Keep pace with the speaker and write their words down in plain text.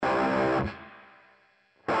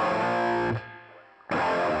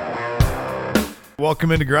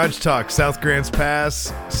Welcome into Garage Talk, South Grants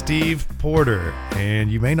Pass, Steve Porter.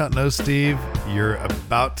 And you may not know Steve, you're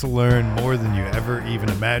about to learn more than you ever even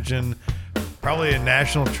imagined. Probably a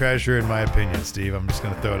national treasure in my opinion, Steve. I'm just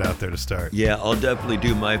going to throw it out there to start. Yeah, I'll definitely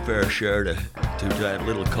do my fair share to add a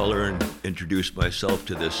little color and introduce myself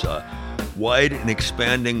to this wide and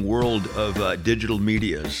expanding world of digital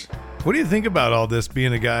medias. What do you think about all this,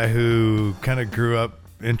 being a guy who kind of grew up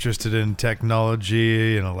interested in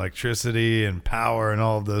technology and electricity and power and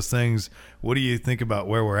all of those things? What do you think about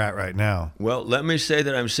where we're at right now? Well, let me say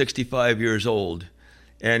that I'm 65 years old,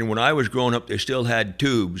 and when I was growing up, they still had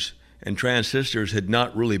tubes, and transistors had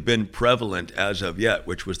not really been prevalent as of yet,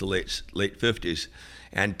 which was the late 50s.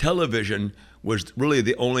 And television was really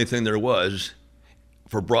the only thing there was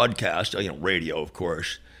for broadcast, radio, of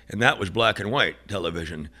course, and that was black and white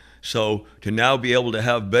television. So to now be able to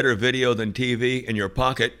have better video than TV in your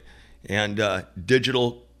pocket and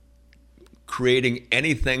digital creating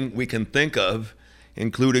anything we can think of,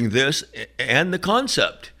 including this and the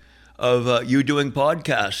concept of you doing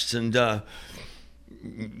podcasts and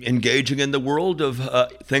engaging in the world of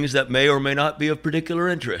things that may or may not be of particular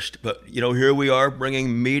interest. But, here we are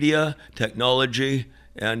bringing media, technology,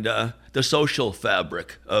 and the social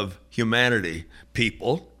fabric of humanity,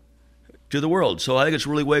 people, to the world. So I think it's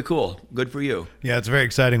really way cool. Good for you. Yeah, it's very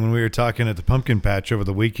exciting. When we were talking at the Pumpkin Patch over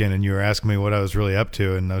the weekend and you were asking me what I was really up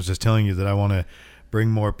to, and I was just telling you that I want to bring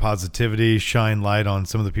more positivity, shine light on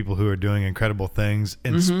some of the people who are doing incredible things,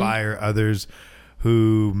 inspire others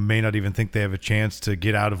who may not even think they have a chance to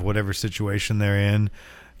get out of whatever situation they're in.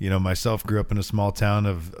 Myself grew up in a small town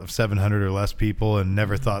of 700 or less people and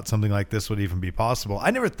never thought something like this would even be possible.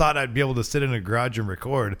 I never thought I'd be able to sit in a garage and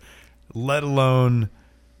record, let alone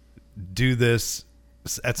do this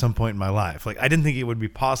at some point in my life. I didn't think it would be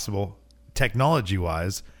possible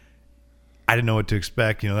technology-wise. I didn't know what to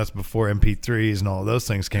expect. That's before MP3s and all of those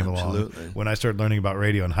things came along when I started learning about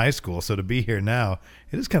radio in high school. So to be here now,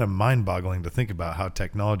 it is kind of mind-boggling to think about how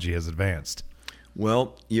technology has advanced.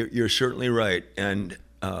 Well, you're certainly right. And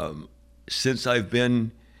since I've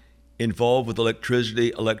been involved with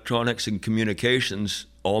electricity, electronics, and communications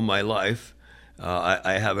all my life,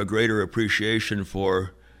 I have a greater appreciation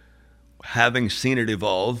for having seen it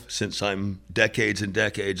evolve since I'm decades and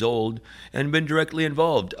decades old and been directly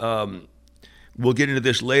involved. We'll get into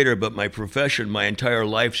this later, but my profession, my entire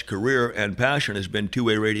life's career and passion has been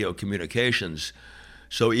two-way radio communications.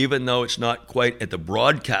 So even though it's not quite at the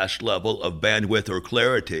broadcast level of bandwidth or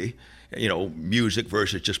clarity, music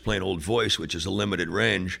versus just plain old voice, which is a limited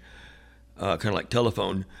range, kind of like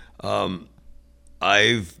telephone,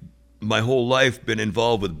 I've my whole life been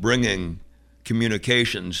involved with bringing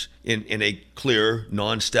communications in a clear,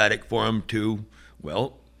 non-static form to,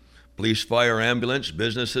 police, fire, ambulance,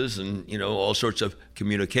 businesses, and, all sorts of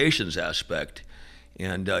communications aspect.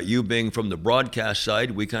 And you being from the broadcast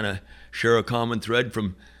side, we kind of share a common thread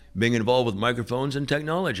from being involved with microphones and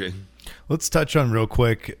technology. Let's touch on real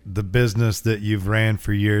quick the business that you've ran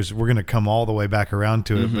for years. We're going to come all the way back around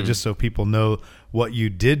to it, but just so people know what you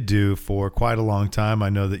did do for quite a long time. I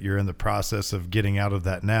know that you're in the process of getting out of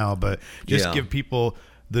that now, but just give people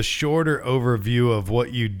the shorter overview of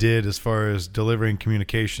what you did as far as delivering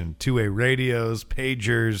communication, two-way radios,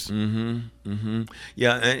 pagers.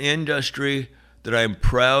 Yeah, an industry that I'm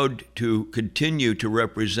proud to continue to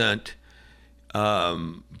represent,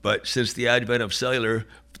 but since the advent of cellular,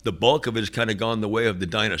 the bulk of it has kind of gone the way of the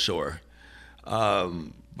dinosaur.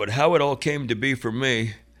 But how it all came to be for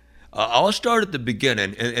me, I'll start at the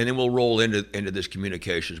beginning, and then we'll roll into this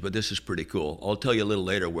communications, but this is pretty cool. I'll tell you a little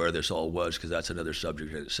later where this all was, because that's another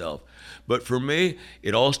subject in itself. But for me,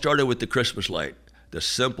 it all started with the Christmas light, the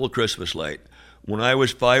simple Christmas light. When I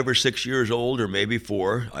was 5 or 6 years old, or maybe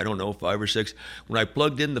 4, I don't know, 5 or 6, when I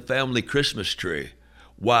plugged in the family Christmas tree,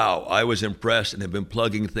 wow, I was impressed and have been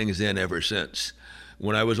plugging things in ever since.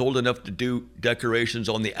 When I was old enough to do decorations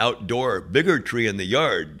on the outdoor, bigger tree in the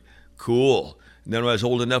yard, cool. And then when I was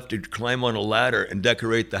old enough to climb on a ladder and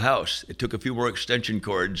decorate the house, it took a few more extension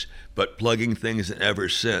cords, but plugging things in ever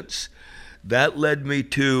since. That led me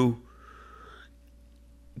to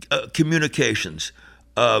communications,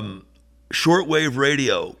 shortwave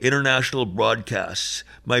radio, international broadcasts.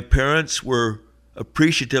 My parents were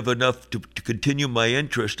appreciative enough to continue my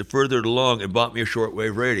interest to further it along and bought me a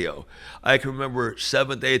shortwave radio. I can remember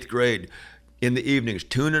 7th, 8th grade in the evenings,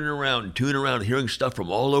 tuning around, hearing stuff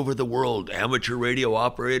from all over the world, amateur radio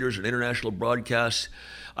operators and international broadcasts.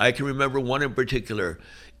 I can remember one in particular.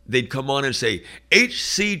 They'd come on and say,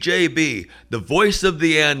 HCJB, the voice of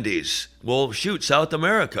the Andes. Well, shoot, South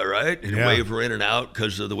America, right? And wave her in and out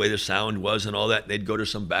because of the way the sound was and all that. And they'd go to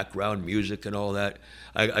some background music and all that.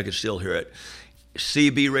 I could still hear it.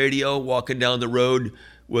 CB radio walking down the road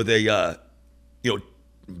with a,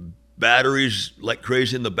 batteries like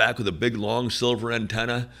crazy in the back with a big long silver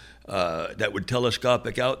antenna that would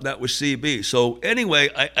telescopic out. That was CB. So anyway,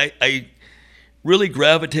 I really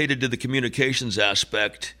gravitated to the communications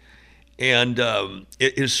aspect, and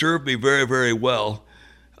it has served me very, very well.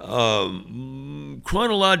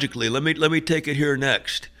 Chronologically, let me take it here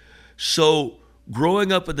next. So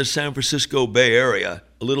growing up in the San Francisco Bay Area,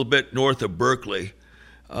 a little bit north of Berkeley.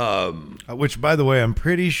 Which, by the way, I'm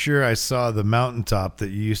pretty sure I saw the mountaintop that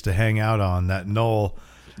you used to hang out on, that knoll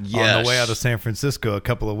on the way out of San Francisco a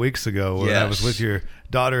couple of weeks ago when I was with your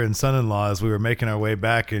daughter and son-in-law as we were making our way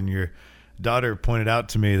back, and your daughter pointed out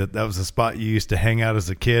to me that was a spot you used to hang out as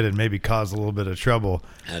a kid and maybe cause a little bit of trouble.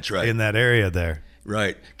 That's right. In that area there.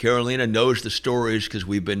 Right. Carolina knows the stories because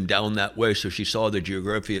we've been down that way, so she saw the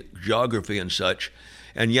geography and such.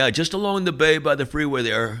 And yeah, just along the bay by the freeway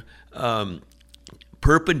there,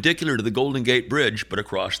 perpendicular to the Golden Gate Bridge, but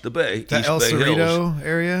across the bay. That El Cerrito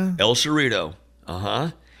area? El Cerrito.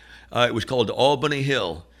 It was called Albany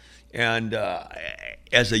Hill. And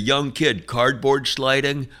as a young kid, cardboard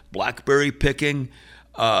sliding, blackberry picking,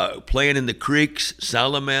 playing in the creeks,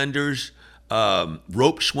 salamanders,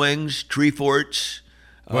 rope swings, tree forts.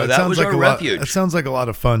 That was our refuge. It sounds like a lot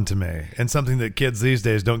of fun to me, and something that kids these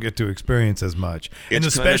days don't get to experience as much. And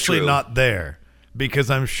especially not there, because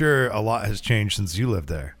I'm sure a lot has changed since you lived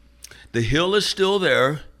there. The hill is still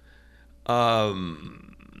there.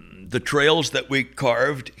 The trails that we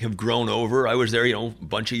carved have grown over. I was there, a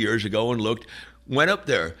bunch of years ago and went up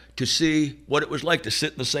there to see what it was like to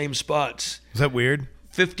sit in the same spots. Is that weird?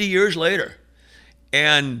 50 years later.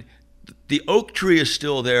 And the oak tree is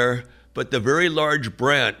still there, but the very large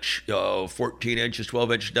branch, 14 inches,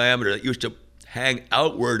 12 inches diameter, that used to hang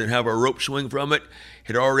outward and have a rope swing from it,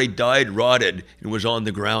 had already died, rotted, and was on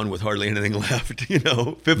the ground with hardly anything left,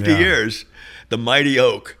 50 years. The mighty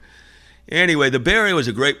oak. Anyway, the Bay Area was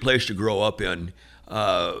a great place to grow up in.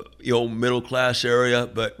 Middle class area,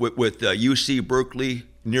 but with UC Berkeley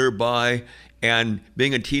nearby, and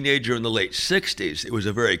being a teenager in the late 60s, it was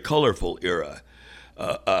a very colorful era,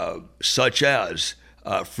 such as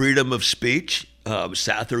freedom of speech,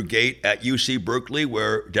 Sather Gate at UC Berkeley,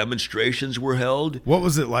 where demonstrations were held. What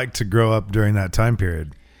was it like to grow up during that time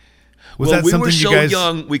period? We were so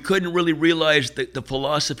young, we couldn't really realize the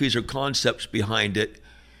philosophies or concepts behind it,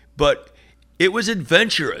 but it was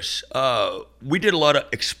adventurous. We did a lot of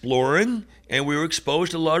exploring, and we were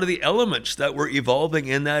exposed to a lot of the elements that were evolving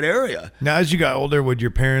in that area. Now, as you got older, would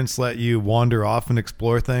your parents let you wander off and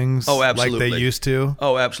explore things? Oh, absolutely. Like they used to?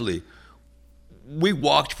 Oh, absolutely. We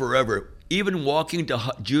walked forever. Even walking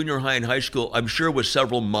to junior high and high school, I'm sure, was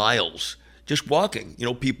several miles. Just walking.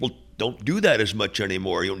 People don't do that as much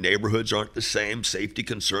anymore. Neighborhoods aren't the same, safety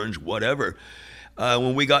concerns, whatever.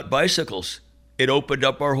 When we got bicycles, it opened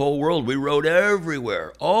up our whole world. We rode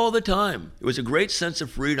everywhere, all the time. It was a great sense of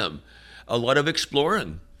freedom, a lot of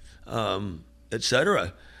exploring,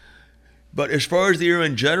 etc. But as far as the era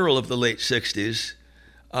in general of the late 60s,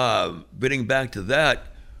 getting back to that,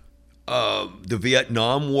 the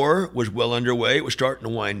Vietnam War was well underway. It was starting to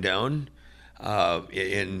wind down.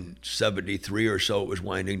 In 73 or so, it was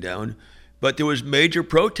winding down. But there was major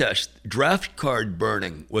protest. Draft card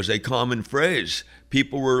burning was a common phrase.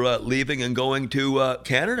 People were leaving and going to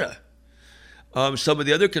Canada. Some of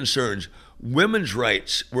the other concerns, women's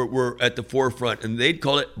rights were at the forefront, and they'd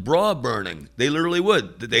call it bra burning. They literally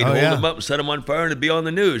would. They'd hold them up and set them on fire, and it'd be on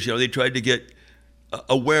the news. They tried to get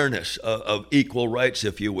awareness of equal rights,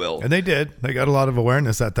 if you will. And they did. They got a lot of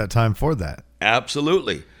awareness at that time for that.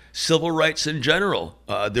 Absolutely. Civil rights in general.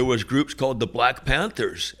 There was groups called the Black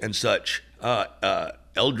Panthers and such.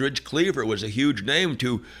 Eldridge Cleaver was a huge name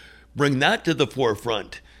to bring that to the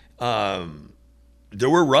forefront. There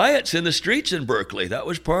were riots in the streets in Berkeley. That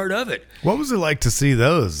was part of it. What was it like to see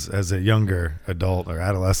those as a younger adult or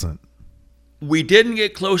adolescent? We didn't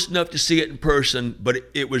get close enough to see it in person, but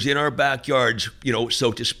it was in our backyards,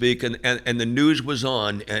 so to speak, and the news was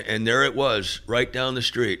on, and there it was, right down the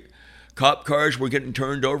street. Cop cars were getting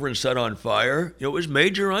turned over and set on fire. It was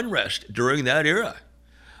major unrest during that era.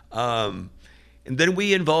 And then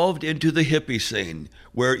we evolved into the hippie scene,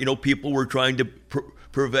 where people were trying to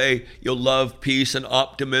purvey love, peace, and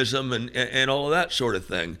optimism, and all of that sort of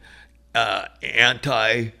thing.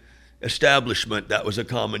 Anti-establishment, that was a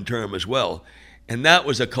common term as well. And that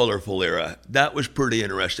was a colorful era. That was pretty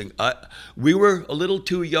interesting. We were a little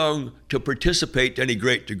too young to participate to any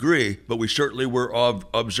great degree, but we certainly were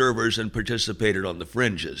observers and participated on the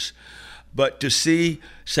fringes. But to see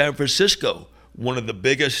San Francisco, one of the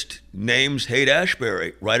biggest names,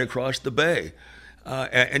 Haight-Ashbury, right across the bay,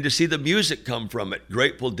 and to see the music come from it.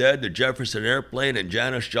 Grateful Dead, the Jefferson Airplane, and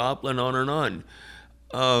Janis Joplin, on and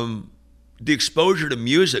on. The exposure to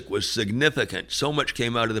music was significant. So much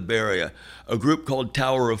came out of the Bay Area. A group called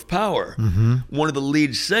Tower of Power. One of the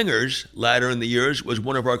lead singers, latter in the years, was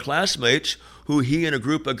one of our classmates who he and a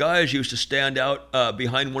group of guys used to stand out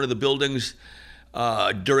behind one of the buildings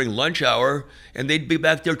during lunch hour, and they'd be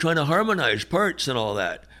back there trying to harmonize parts and all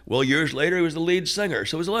that. Well, years later, he was the lead singer.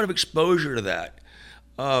 So there was a lot of exposure to that.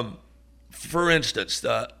 For instance,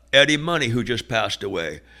 Eddie Money, who just passed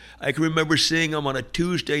away. I can remember seeing him on a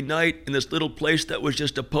Tuesday night in this little place that was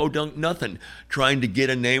just a podunk nothing, trying to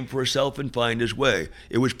get a name for himself and find his way.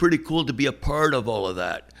 It was pretty cool to be a part of all of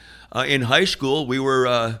that. In high school, we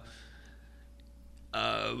were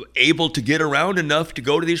able to get around enough to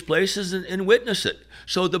go to these places and witness it.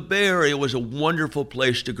 So the Bay Area was a wonderful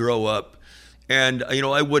place to grow up. And,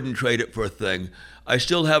 I wouldn't trade it for a thing. I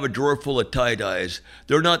still have a drawer full of tie-dyes.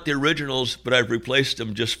 They're not the originals, but I've replaced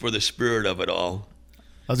them just for the spirit of it all.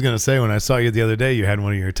 I was going to say, when I saw you the other day, you had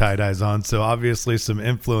one of your tie-dyes on, so obviously some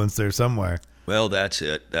influence there somewhere. Well, that's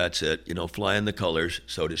it. Flying the colors,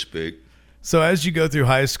 so to speak. So as you go through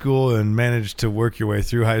high school and manage to work your way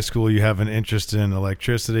through high school, you have an interest in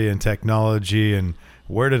electricity and technology, and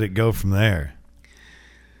where did it go from there?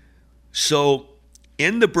 So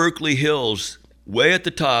in the Berkeley Hills, way at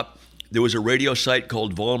the top, there was a radio site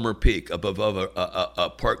called Vollmer Peak up above a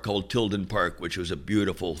park called Tilden Park, which was a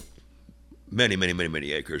beautiful, many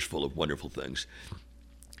acres full of wonderful things.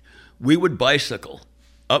 We would bicycle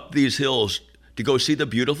up these hills to go see the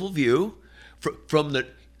beautiful view. From the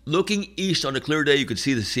looking east on a clear day, you could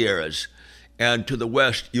see the Sierras. And to the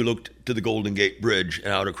west, you looked to the Golden Gate Bridge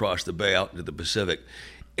and out across the bay out into the Pacific.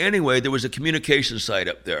 Anyway, there was a communication site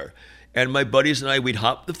up there. And my buddies and I, we'd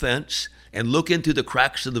hop the fence and look into the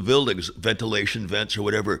cracks of the buildings, ventilation vents or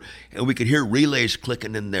whatever, and we could hear relays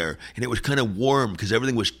clicking in there. And it was kind of warm because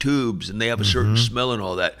everything was tubes and they have a certain smell and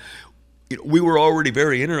all that. We were already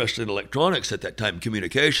very interested in electronics at that time,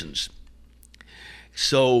 communications.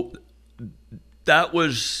 So that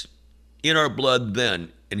was in our blood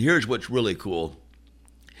then. And here's what's really cool.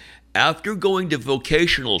 After going to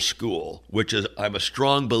vocational school, which is I'm a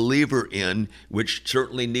strong believer in, which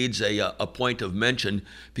certainly needs a point of mention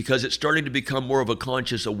because it's starting to become more of a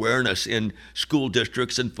conscious awareness in school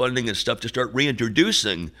districts and funding and stuff to start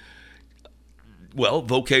reintroducing,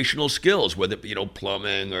 vocational skills, whether it be,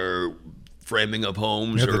 plumbing or framing of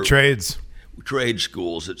homes or the trades, trade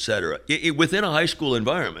schools, etc. Within a high school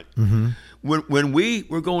environment. When we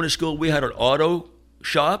were going to school, we had an auto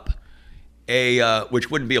shop.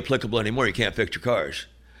 Which wouldn't be applicable anymore. You can't fix your cars.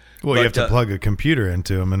 Well, you have to plug a computer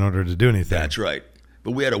into them in order to do anything. That's right.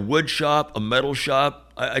 But we had a wood shop, a metal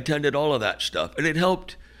shop. I attended all of that stuff. And it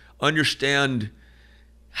helped understand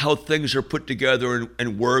how things are put together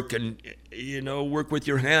and work and, work with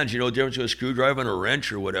your hands. The difference between a screwdriver and a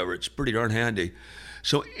wrench or whatever. It's pretty darn handy.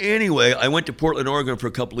 So anyway, I went to Portland, Oregon for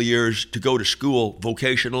a couple of years to go to school,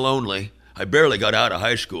 vocational only. I barely got out of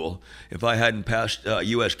high school. If I hadn't passed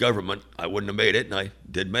U.S. government, I wouldn't have made it, and I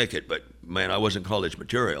did make it. But, man, I wasn't college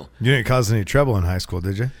material. You didn't cause any trouble in high school,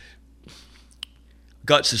 did you?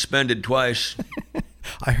 Got suspended twice.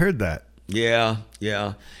 I heard that. Yeah.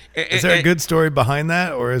 Is there a good story behind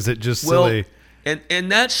that, or is it just silly?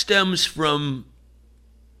 And that stems from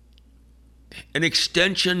an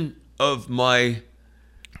extension of my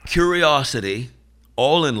curiosity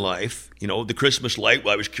all in life. The Christmas light,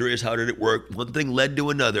 I was curious, how did it work? One thing led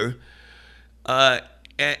to another.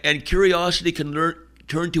 And curiosity can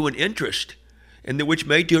turn to an interest, and which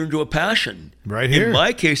may turn to a passion. Right here. In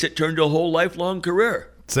my case, it turned to a whole lifelong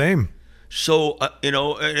career. Same. So,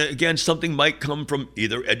 again, something might come from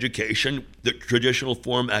either education, the traditional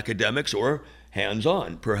form academics, or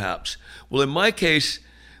hands-on, perhaps. Well, in my case,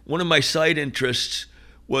 one of my side interests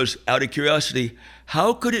was, out of curiosity,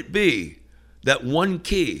 how could it be that one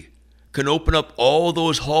key can open up all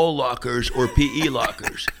those hall lockers or PE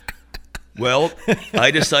lockers? Well,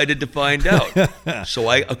 I decided to find out. So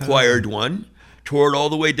I acquired one, tore it all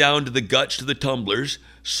the way down to the guts to the tumblers,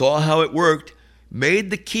 saw how it worked, made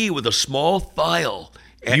the key with a small file.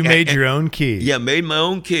 You made your own key? Yeah, made my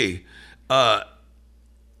own key. If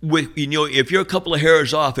you're a couple of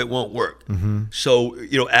hairs off, it won't work. So,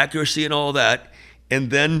 accuracy and all that.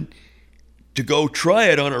 And then to go try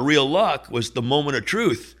it on a real lock was the moment of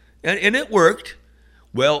truth. And it worked.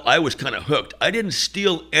 Well, I was kind of hooked. I didn't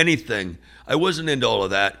steal anything. I wasn't into all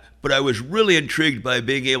of that, but I was really intrigued by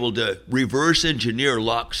being able to reverse engineer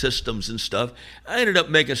lock systems and stuff. I ended up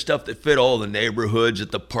making stuff that fit all the neighborhoods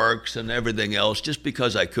at the parks and everything else just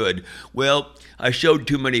because I could. Well, I showed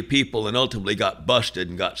too many people and ultimately got busted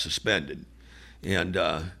and got suspended. And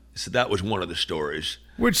so that was one of the stories.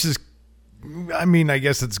 Which is, I mean, I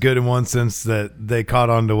guess it's good in one sense that they caught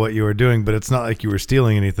on to what you were doing, but it's not like you were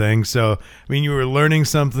stealing anything. So, I mean, you were learning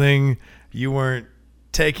something. You weren't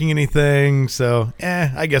taking anything. So,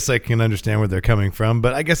 I guess I can understand where they're coming from.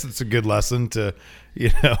 But I guess it's a good lesson to,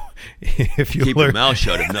 if you keep your mouth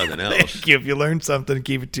shut if nothing else. If you learn something,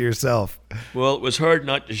 keep it to yourself. Well, it was hard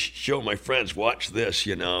not to show my friends, watch this,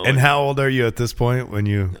 And how old are you at this point when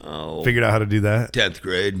you figured out how to do that? 10th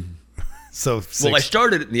grade. So, well, I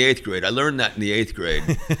started it in the 8th grade. I learned that in the 8th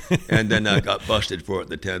grade, and then I got busted for it in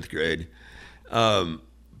the 10th grade.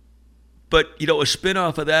 But, a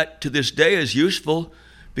spin-off of that to this day is useful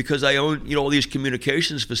because I own, all these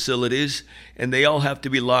communications facilities, and they all have to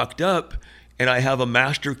be locked up. And I have a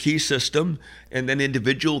master key system, and then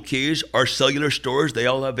individual keys. Our cellular stores, they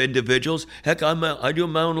all have individuals. Heck, I do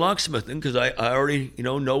my own locksmithing because I already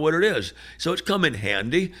know what it is. So it's come in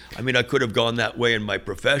handy. I mean, I could have gone that way in my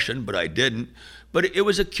profession, but I didn't. But it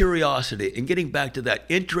was a curiosity. And getting back to that,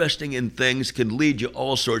 interesting in things can lead you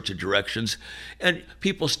all sorts of directions. And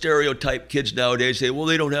people stereotype kids nowadays, say, well,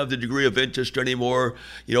 they don't have the degree of interest anymore.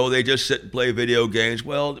 They just sit and play video games.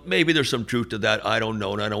 Well, maybe there's some truth to that. I don't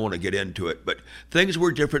know, and I don't want to get into it. But things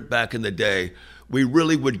were different back in the day. We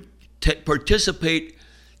really would participate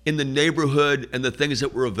in the neighborhood and the things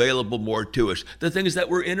that were available more to us. The things that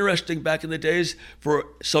were interesting back in the days for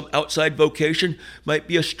some outside vocation might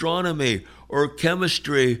be astronomy or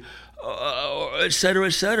chemistry, et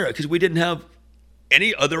cetera, because we didn't have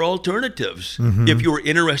any other alternatives. Mm-hmm. If you were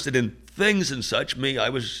interested in things and such, I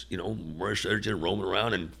was, researching, roaming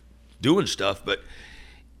around and doing stuff, but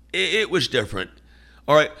it was different.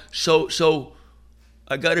 All right, so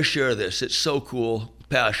I got to share this. It's so cool,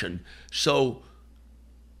 passion. So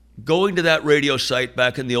going to that radio site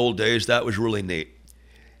back in the old days, that was really neat.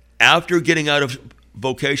 After getting out of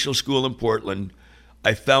vocational school in Portland,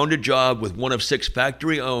 I found a job with one of 6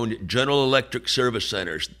 factory-owned General Electric service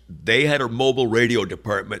centers. They had a mobile radio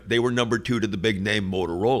department. They were number 2 to the big name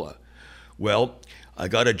Motorola. Well, I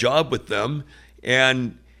got a job with them,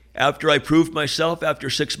 and after I proved myself, after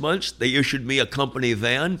 6 months, they issued me a company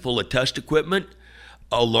van full of test equipment,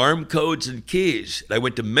 alarm codes, and keys. I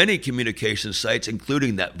went to many communication sites,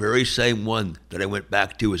 including that very same one that I went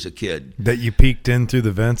back to as a kid. That you peeked in through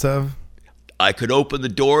the vents of? I could open the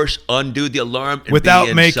doors, undo the alarm, and without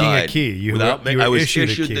be making inside. A key. I was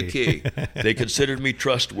issued the key. They considered me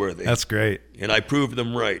trustworthy. That's great. And I proved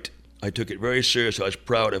them right. I took it very seriously. I was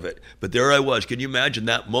proud of it. But there I was. Can you imagine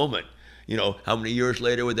that moment? How many years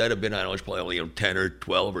later would that have been? I don't know, it's probably only 10 or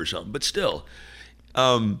 12 or something, but still.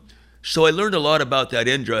 So I learned a lot about that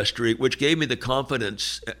industry, which gave me the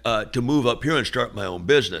confidence to move up here and start my own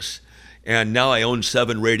business. And now I own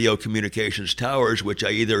 7 radio communications towers, which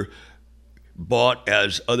I either bought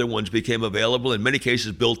as other ones became available, in many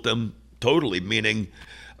cases built them totally, meaning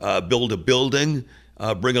build a building,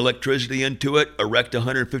 bring electricity into it, erect a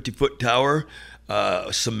 150-foot tower,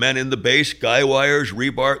 cement in the base, guy wires,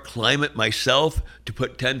 rebar, climb it myself to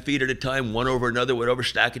put 10 feet at a time, one over another, whatever,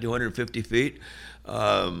 stack it to 150 feet.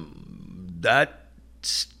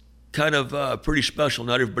 That's kind of pretty special.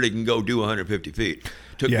 Not everybody can go do 150 feet.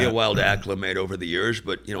 Took me a while to acclimate over the years,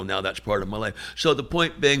 but now that's part of my life. So the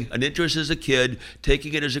point being, an interest as a kid,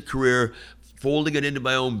 taking it as a career, folding it into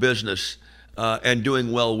my own business, and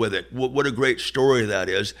doing well with it. What a great story that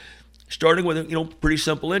is. Starting with a pretty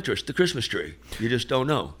simple interest, the Christmas tree. You just don't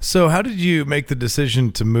know. So how did you make the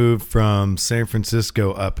decision to move from San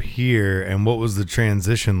Francisco up here, and what was the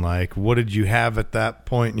transition like? What did you have at that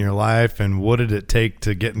point in your life, and what did it take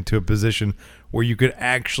to get into a position where you could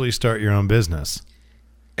actually start your own business?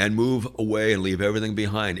 And move away and leave everything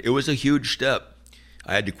behind. It was a huge step.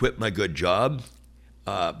 I had to quit my good job.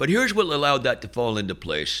 But here's what allowed that to fall into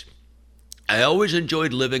place. I always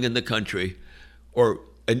enjoyed living in the country, or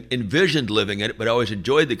envisioned living in it, but I always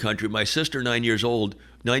enjoyed the country. My sister, 9 years older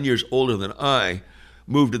than I,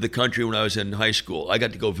 moved to the country when I was in high school. I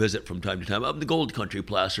got to go visit from time to time up in the Gold Country,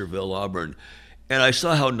 Placerville, Auburn. And I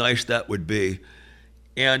saw how nice that would be.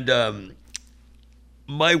 And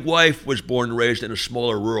my wife was born and raised in a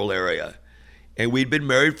smaller rural area. And we'd been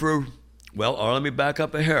married for, let me back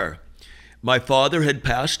up a hair. My father had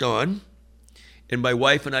passed on, and my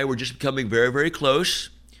wife and I were just becoming very, very close.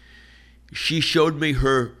 She showed me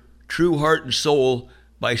her true heart and soul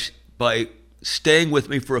by staying with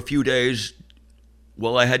me for a few days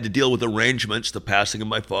while I had to deal with arrangements, the passing of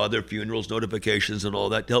my father, funerals, notifications, and all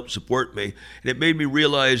that to help support me. And it made me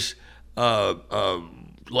realize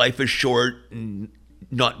life is short and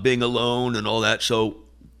not being alone and all that. So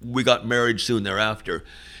we got married soon thereafter.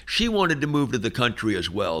 She wanted to move to the country as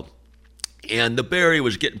well. And the Bay Area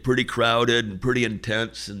was getting pretty crowded and pretty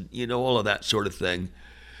intense and, all of that sort of thing.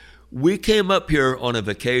 We came up here on a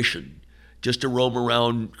vacation just to roam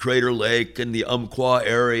around Crater Lake and the Umpqua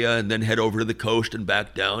area and then head over to the coast and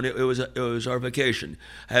back down. It was our vacation.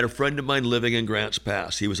 I had a friend of mine living in Grants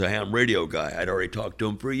Pass. He was a ham radio guy. I'd already talked to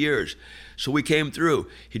him for years. So we came through.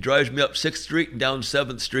 He drives me up 6th Street and down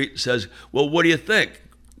 7th Street and says, well, what do you think?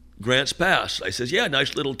 Grants Pass. I says, yeah,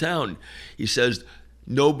 nice little town. He says,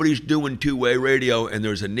 nobody's doing two-way radio and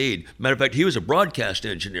there's a need. Matter of fact, he was a broadcast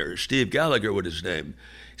engineer. Steve Gallagher was his name.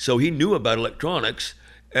 So he knew about electronics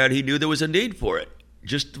and he knew there was a need for it.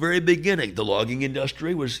 Just the very beginning, the logging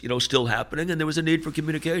industry was, still happening and there was a need for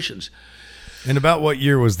communications. And about what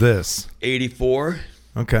year was this? 84.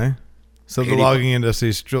 Okay. So the logging industry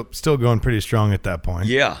is still going pretty strong at that point.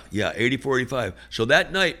 Yeah, 84, 85. So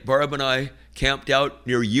that night, Barb and I camped out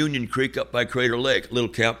near Union Creek up by Crater Lake, a little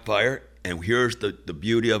campfire. And here's the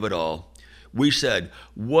beauty of it all. We said,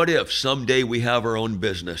 what if someday we have our own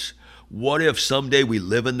business? What if someday we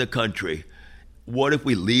live in the country? What if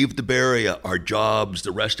we leave the Bay Area, our jobs,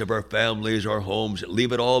 the rest of our families, our homes,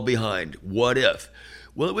 leave it all behind? What if?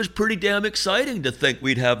 Well, it was pretty damn exciting to think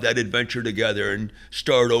we'd have that adventure together and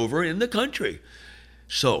start over in the country.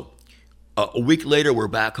 So a week later, we're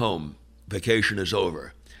back home. Vacation is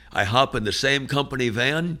over. I hop in the same company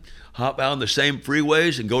van, hop down the same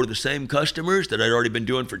freeways and go to the same customers that I'd already been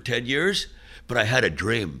doing for 10 years. But I had a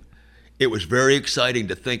dream. It was very exciting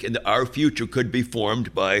to think that our future could be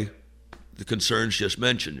formed by the concerns just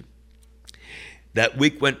mentioned. That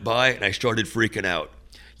week went by and I started freaking out.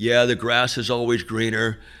 Yeah, the grass is always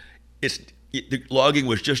greener. The logging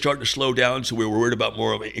was just starting to slow down, so we were worried about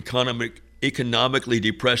more of economically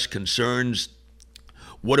depressed concerns.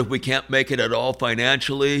 What if we can't make it at all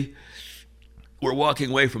financially? We're walking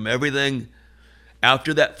away from everything.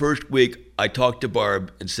 After that first week, I talked to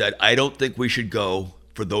Barb and said, I don't think we should go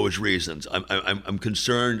for those reasons. I'm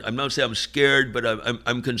concerned. I'm not saying I'm scared, but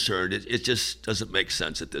I'm concerned. It just doesn't make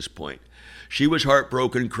sense at this point. She was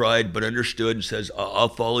heartbroken, cried, but understood and says, I'll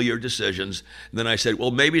follow your decisions. And then I said,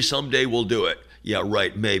 well, maybe someday we'll do it. Yeah,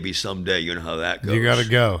 right, maybe someday. You know how that goes. You got to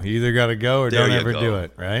go. You either got to go or don't ever do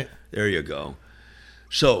it, right? There you go.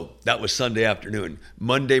 So that was Sunday afternoon.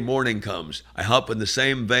 Monday morning comes. I hop in the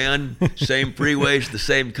same van, same freeways, the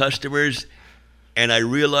same customers, and I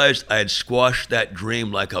realized I had squashed that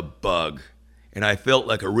dream like a bug, and I felt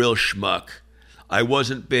like a real schmuck. I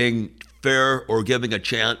wasn't being fair or giving a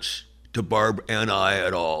chance to Barb and I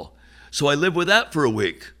at all. So I lived with that for a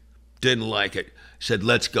week. Didn't like it. Said,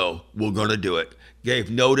 let's go. We're going to do it.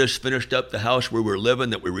 Gave notice, finished up the house where we were living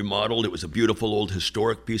that we remodeled. It was a beautiful old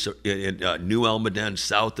historic piece in New Almaden,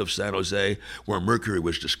 south of San Jose, where mercury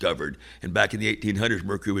was discovered. And back in the 1800s,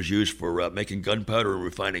 mercury was used for making gunpowder and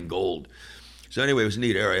refining gold. So anyway, it was a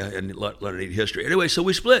neat area and a lot of neat history. Anyway, so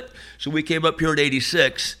we split. So we came up here in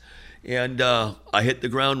 86, and I hit the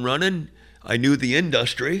ground running. I knew the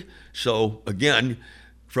industry. So again,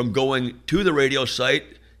 from going to the radio site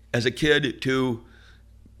as a kid to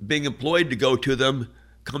being employed to go to them,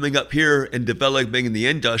 coming up here and developing in the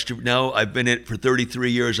industry. Now I've been in it for 33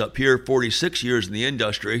 years up here, 46 years in the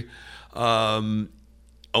industry, owning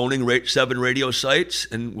 7 radio sites,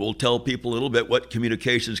 and we'll tell people a little bit what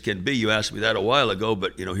communications can be. You asked me that a while ago,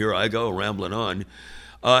 but here I go, rambling on.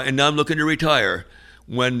 And now I'm looking to retire.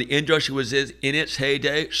 When the industry was in its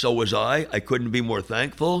heyday, so was I. I couldn't be more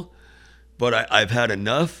thankful, but I've had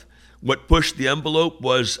enough. What pushed the envelope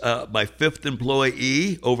was my 5th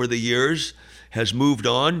employee over the years has moved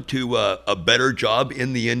on to a better job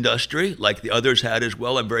in the industry, like the others had as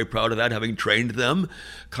well. I'm very proud of that, having trained them.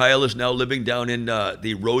 Kyle is now living down in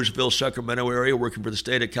the Roseville, Sacramento area, working for the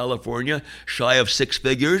state of California, shy of 6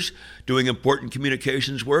 figures, doing important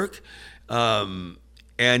communications work. And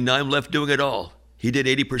now I'm left doing it all. He did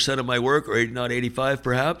 80% of my work, or not 85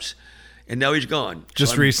 perhaps, and now he's gone.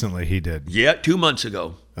 Just recently he did. Yeah, 2 months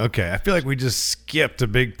ago. Okay, I feel like we just skipped a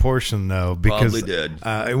big portion though, because probably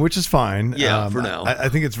did, which is fine. Yeah, for now. I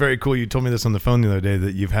think it's very cool. You told me this on the phone the other day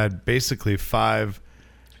that you've had basically 5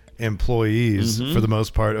 employees for the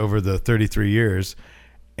most part over the 33 years,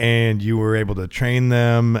 and you were able to train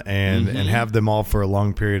them and have them all for a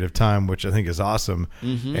long period of time, which I think is awesome.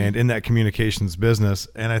 And in that communications business,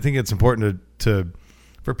 and I think it's important to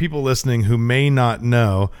for people listening who may not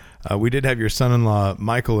know, we did have your son-in-law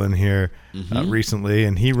Michael in here recently,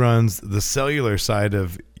 and he runs the cellular side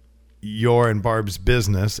of your and Barb's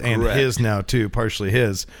business, and Correct. his now too, partially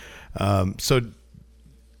his. So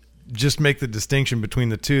just make the distinction between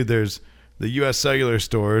the two. There's the U.S. Cellular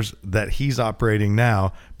stores that he's operating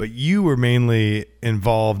now, but you were mainly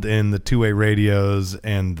involved in the two-way radios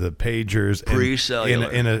and the pagers.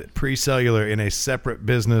 Pre-cellular. In a pre-cellular, in a separate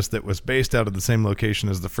business that was based out of the same location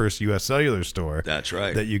as the first U.S. Cellular store. That's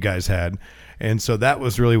right. That you guys had. And so that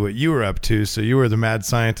was really what you were up to. So you were the mad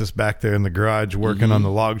scientist back there in the garage working on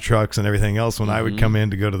the log trucks and everything else when I would come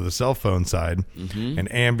in to go to the cell phone side,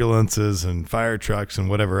 and ambulances and fire trucks and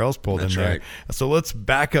whatever else pulled in there. Right. So let's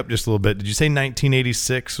back up just a little bit. Did you say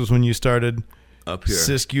 1986 was when you started Up here.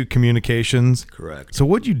 Siskiyou Communications? Correct. So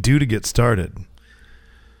what'd you do to get started?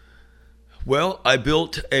 Well, I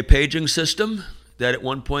built a paging system that at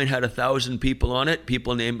one point had 1,000 people on it.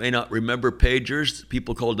 People may not remember pagers.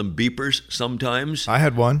 People called them beepers sometimes. I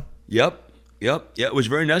had one. Yep. Yeah, it was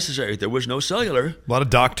very necessary. There was no cellular. A lot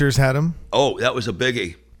of doctors had them. Oh, that was a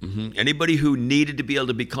biggie. Anybody who needed to be able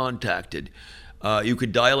to be contacted. You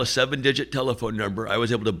could dial a 7-digit telephone number. I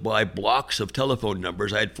was able to buy blocks of telephone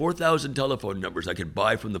numbers. I had 4,000 telephone numbers I could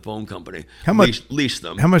buy from the phone company. How much? Lease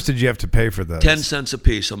them. How much did you have to pay for those? 10 cents a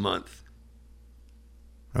piece a month.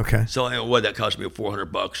 Okay. So what that cost me,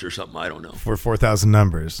 $400 or something, I don't know. For 4,000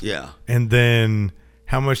 numbers. Yeah. And then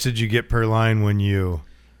how much did you get per line when you...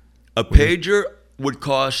 A pager would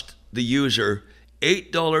cost the user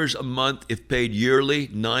 $8 a month if paid yearly,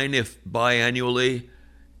 $9 if biannually,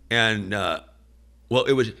 and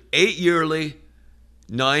it was 8 yearly,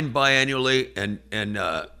 9 biannually, and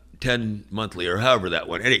 10 monthly, or however that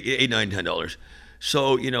went. $8, $9, $10.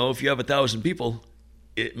 So if you have 1,000 people,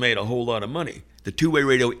 it made a whole lot of money. The two-way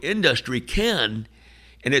radio industry can,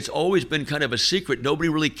 and it's always been kind of a secret. Nobody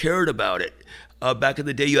really cared about it. Back in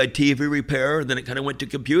the day, you had TV repair, and then it kind of went to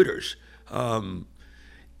computers.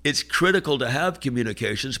 It's critical to have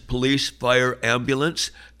communications, police, fire, ambulance.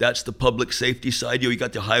 That's the public safety side. You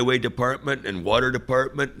got the highway department and water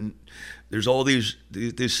department, and there's all these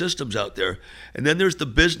systems out there. And then there's the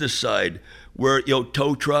business side where,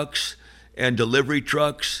 tow trucks and delivery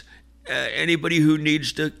trucks, anybody who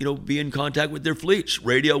needs to, be in contact with their fleets.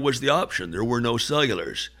 Radio was the option. There were no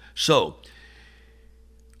cellulars. So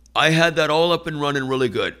I had that all up and running really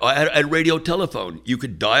good. I had radio telephone. You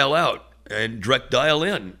could dial out and direct dial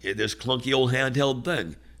in, this clunky old handheld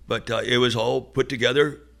thing. But it was all put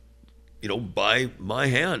together, by my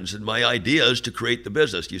hands and my ideas to create the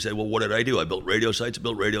business. You say, well, what did I do? I built radio sites,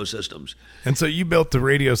 built radio systems. And so you built the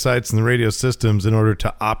radio sites and the radio systems in order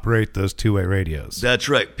to operate those two-way radios. That's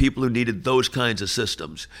right. People who needed those kinds of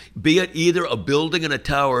systems. Be it either a building and a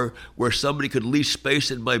tower where somebody could lease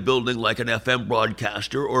space in my building like an FM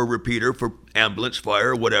broadcaster or a repeater for ambulance,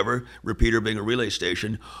 fire, whatever, repeater being a relay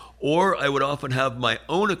station, or I would often have my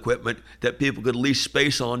own equipment that people could lease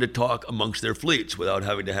space on to talk amongst their fleets without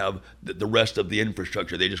having to have the rest of the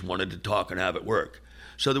infrastructure. They just wanted to talk and have it work.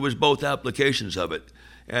 So there was both applications of it.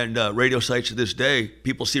 And radio sites to this day,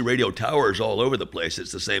 people see radio towers all over the place.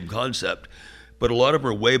 It's the same concept. But a lot of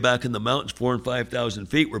them are way back in the mountains, 4,000 and 5,000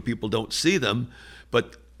 feet, where people don't see them.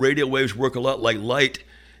 But radio waves work a lot like light.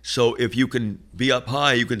 So if you can be up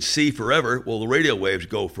high, you can see forever. Well, the radio waves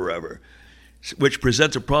go forever, which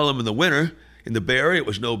presents a problem in the winter. In the Bay Area, it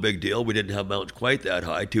was no big deal. We didn't have mountains quite that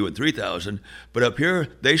high, 2,000 and 3,000. But up here,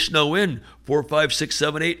 they snow in 4, 5, 6,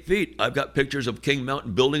 7, 8 feet. I've got pictures of King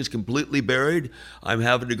Mountain buildings completely buried. I'm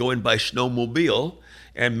having to go in by snowmobile,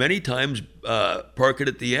 and many times park it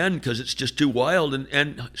at the end because it's just too wild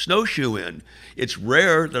and snowshoe in. It's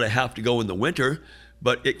rare that I have to go in the winter,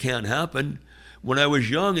 but it can happen. When I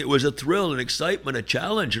was young, it was a thrill, an excitement, a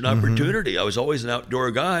challenge, an opportunity. I was always an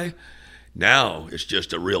outdoor guy. Now it's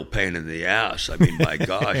just a real pain in the ass. I mean, my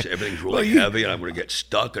gosh, everything's really heavy, and I'm going to get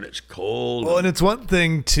stuck, and it's cold. Well, and it's one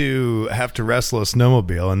thing to have to wrestle a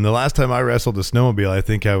snowmobile. And the last time I wrestled a snowmobile, I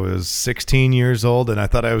think I was 16 years old, and I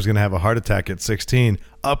thought I was going to have a heart attack at 16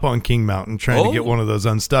 up on King Mountain trying to get one of those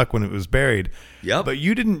unstuck when it was buried. Yep. But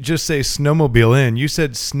you didn't just say snowmobile in. You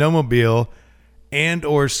said snowmobile and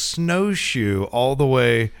or snowshoe all the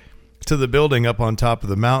way to the building up on top of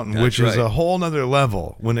the mountain. That's which is a whole nother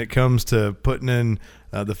level when it comes to putting in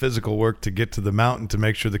the physical work to get to the mountain to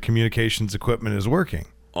make sure the communications equipment is working.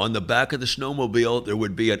 On the back of the snowmobile, there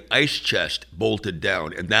would be an ice chest bolted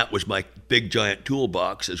down, and that was my big giant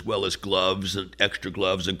toolbox, as well as gloves and extra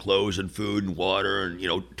gloves and clothes and food and water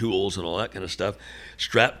and, tools and all that kind of stuff.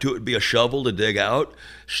 Strapped to it would be a shovel to dig out.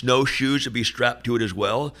 Snowshoes would be strapped to it as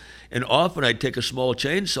well. And often I'd take a small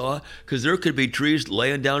chainsaw because there could be trees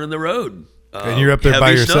laying down in the road. And you're up there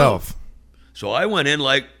by yourself. Snow. So I went in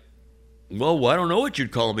like, well, I don't know what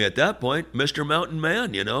you'd call me at that point, Mr. Mountain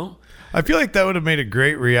Man, I feel like that would have made a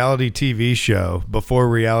great reality TV show before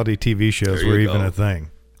reality TV shows were even a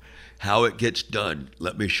thing. how it gets done.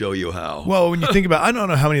 Let me show you how. Well, when you think about, I don't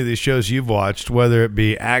know how many of these shows you've watched, whether it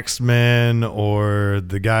be Axemen or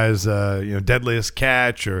the guys, Deadliest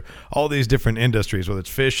Catch, or all these different industries, whether it's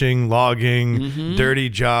fishing, logging, dirty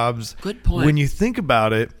jobs. Good point. When you think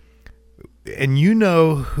about it, and you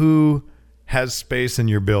know who has space in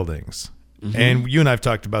your buildings. And you and I have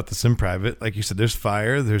talked about this in private. Like you said, there's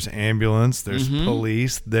fire, there's ambulance, there's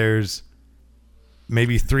police, there's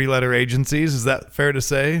maybe 3-letter agencies. Is that fair to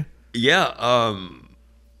say? Yeah.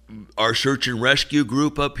 Our search and rescue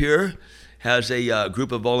group up here has a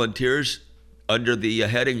group of volunteers under the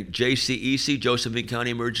heading JCEC, Josephine County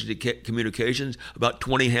Emergency Communications, about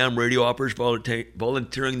 20 ham radio operators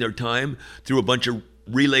volunteering their time through a bunch of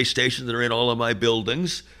relay stations that are in all of my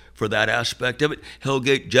buildings. For that aspect of it,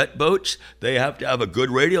 Hellgate jet boats, they have to have a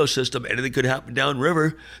good radio system. Anything could happen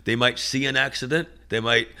downriver. They might see an accident.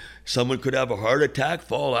 Someone could have a heart attack,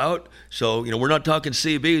 fall out. So, we're not talking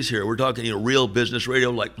CBs here. We're talking, real business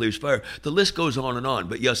radio like police, fire. The list goes on and on.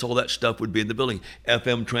 But yes, all that stuff would be in the building.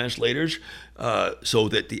 FM translators, so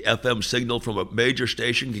that the FM signal from a major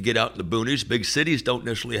station could get out in the boonies. Big cities don't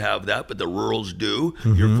necessarily have that, but the rurals do.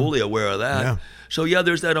 You're fully aware of that. Yeah. So yeah,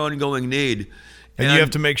 there's that ongoing need. And you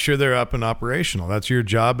have to make sure they're up and operational. That's your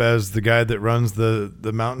job as the guy that runs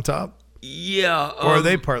the mountaintop? Yeah. Or are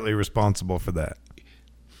they partly responsible for that?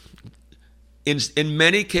 In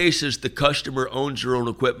many cases, the customer owns their own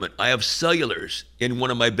equipment. I have cellulars in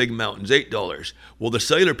one of my big mountains, $8. Well, the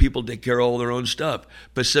cellular people take care of all their own stuff.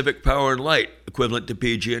 Pacific Power and Light, equivalent to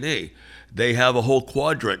PG&E. They have a whole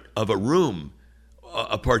quadrant of a room,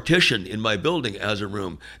 a partition in my building as a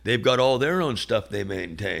room. They've got all their own stuff they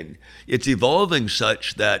maintain. It's evolving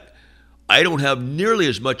such that I don't have nearly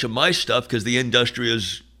as much of my stuff because the industry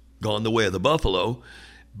has gone the way of the buffalo,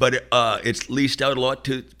 but it's leased out a lot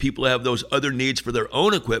to people who have those other needs for their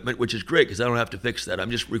own equipment, which is great because I don't have to fix that.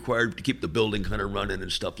 I'm just required to keep the building kind of running and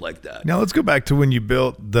stuff like that. Now let's go back to when you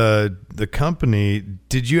built the company.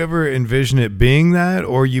 Did you ever envision it being that,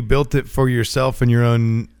 or you built it for yourself and your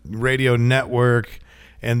own radio network,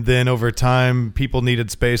 and then over time people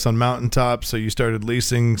needed space on mountaintops, so you started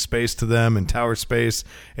leasing space to them and tower space,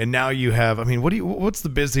 and now you have, what's the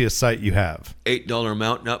busiest site you have? $8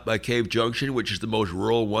 Mountain up by Cave Junction, which is the most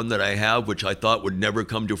rural one that I have, which I thought would never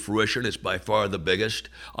come to fruition. It's by far the biggest.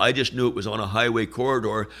 I just knew it was on a highway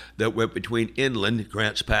corridor that went between inland,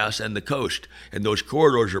 Grants Pass, and the coast. And those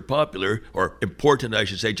corridors are popular, or important, I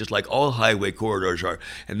should say, just like all highway corridors are.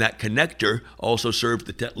 And that connector also served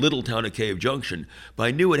the little town of Cave Junction.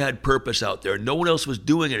 But I knew it had purpose out there. No one else was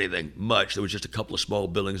doing anything much. There was just a couple of small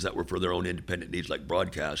buildings that were for their own independent needs, like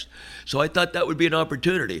broadcast. So I thought that would be an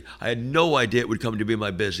opportunity. I had no idea it would come to be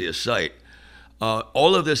my busiest site.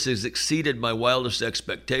 All of this has exceeded my wildest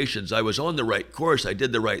expectations. I was on the right course. I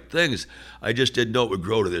did the right things. I just didn't know it would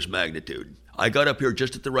grow to this magnitude. I got up here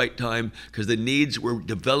just at the right time because the needs were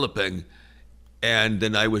developing, and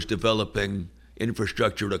then I was developing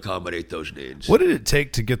infrastructure to accommodate those needs. What did it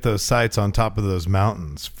take to get those sites on top of those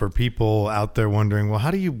mountains? For people out there wondering, well, how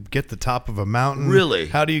do you get the top of a mountain? Really?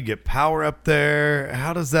 How do you get power up there?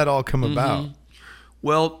 How does that all come about?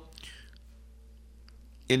 Well,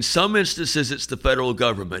 in some instances, it's the federal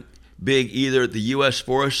government, being either the U.S.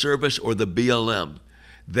 Forest Service or the BLM.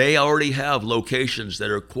 They already have locations that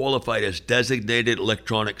are qualified as designated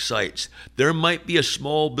electronic sites. There might be a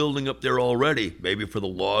small building up there already, maybe for the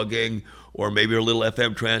logging, or maybe a little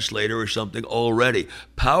FM translator or something already.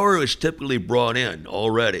 Power is typically brought in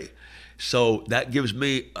already. So that gives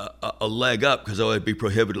me a leg up because it would be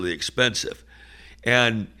prohibitively expensive.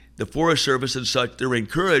 And the Forest Service and such, they're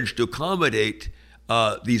encouraged to accommodate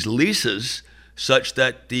these leases such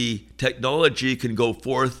that the technology can go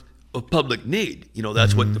forth of public need.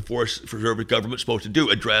 That's what the Forest Service government's supposed to do,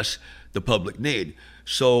 address the public need.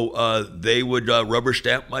 So they would rubber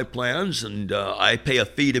stamp my plans, and I pay a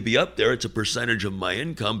fee to be up there. It's a percentage of my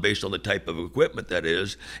income based on the type of equipment that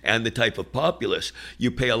is and the type of populace. You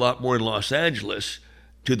pay a lot more in Los Angeles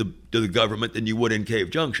to the government than you would in Cave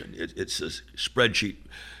Junction. It's a spreadsheet,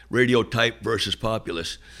 radio type versus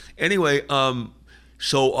populace. Anyway,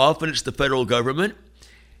 so often it's the federal government,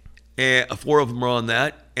 and 4 of them are on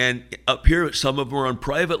that. And up here, some of them are on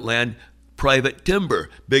private land, private timber,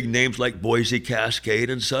 big names like Boise Cascade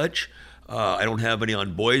and such. I don't have any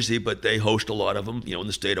on Boise, but they host a lot of them, in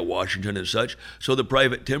the state of Washington and such. So the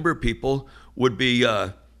private timber people would be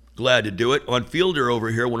glad to do it. On Fielder over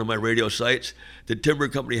here, one of my radio sites, the timber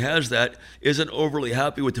company has that, isn't overly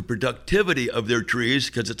happy with the productivity of their trees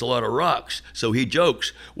because it's a lot of rocks. So he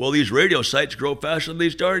jokes, well, these radio sites grow faster than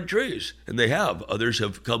these darn trees. And they have. Others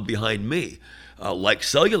have come behind me. like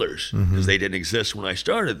cellulars, because they didn't exist when I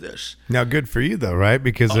started this. Now, good for you though, right?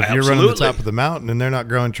 Because if you're running the top of the mountain and they're not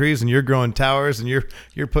growing trees and you're growing towers and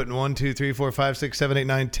you're putting 1, 2, 3, 4, 5, 6, 7, 8,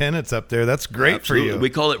 9, 10 it's up there. That's great for you. We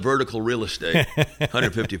call it vertical real estate,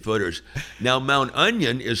 150 footers. Now, Mount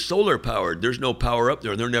Onion is solar powered. There's no power up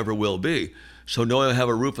there, and there never will be. So no, I have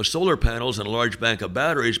a roof of solar panels and a large bank of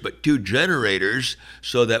batteries, but 2 generators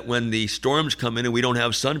so that when the storms come in and we don't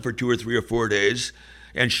have sun for 2 or 3 or 4 days,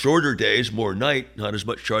 and shorter days, more night, not as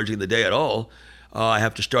much charging the day at all, I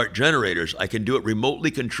have to start generators. I can do it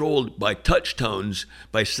remotely controlled by touch tones,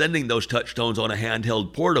 by sending those touch tones on a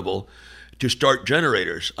handheld portable to start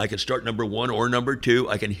generators. I can start number 1 or number 2.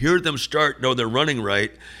 I can hear them start, know they're running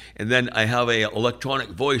right, and then I have a electronic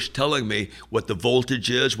voice telling me what the voltage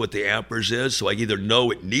is, what the amperes is, so I either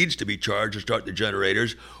know it needs to be charged to start the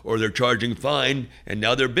generators, or they're charging fine, and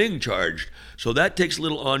now they're being charged. So that takes a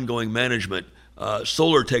little ongoing management.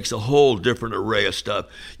 Solar takes a whole different array of stuff.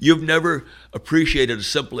 You've never appreciated a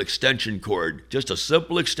simple extension cord, just a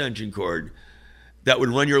simple extension cord that would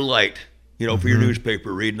run your light, for your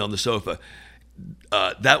newspaper reading on the sofa.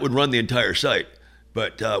 That would run the entire site.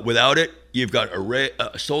 But without it, you've got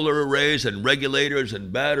solar arrays and regulators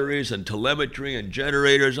and batteries and telemetry and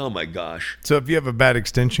generators. Oh my gosh. So if you have a bad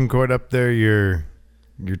extension cord up there, you're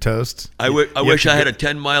toast? I wish I had a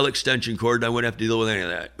 10-mile extension cord and I wouldn't have to deal with any of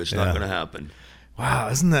that. It's not going to happen. Wow,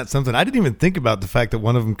 isn't that something? I didn't even think about the fact that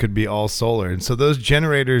one of them could be all solar. And so those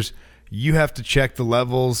generators, you have to check the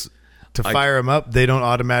levels to fire them up. They don't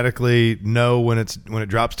automatically know when it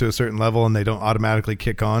drops to a certain level, and they don't automatically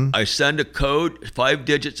kick on. I send a code, 5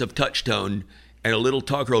 digits of touch tone, and a little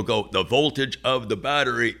talker will go, the voltage of the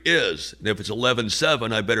battery is. And if it's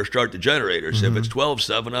 11.7, I better start the generators. If it's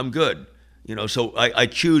 12.7, I'm good. So I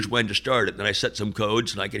choose when to start it. Then I set some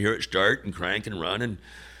codes, and I can hear it start and crank and run, and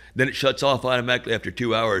then it shuts off automatically after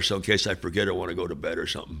 2 hours, so in case I forget or want to go to bed or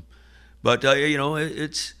something. But,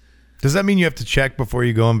 it's... Does that mean you have to check before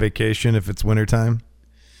you go on vacation if it's wintertime?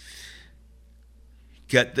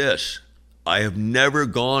 Get this. I have never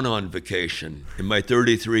gone on vacation in my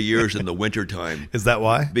 33 years in the wintertime. Is that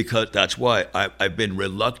why? Because that's why. I've been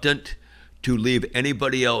reluctant to leave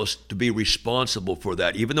anybody else to be responsible for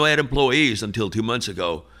that. Even though I had employees until 2 months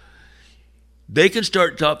ago, they can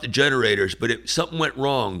start top the generators, but if something went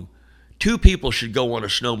wrong, 2 people should go on a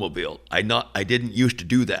snowmobile. I didn't used to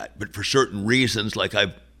do that, but for certain reasons, like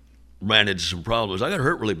I've ran into some problems. I got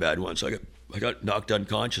hurt really bad once. I got knocked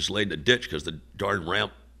unconscious, laid in a ditch because the darn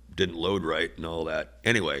ramp didn't load right and all that.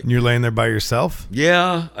 Anyway. And you're laying there by yourself?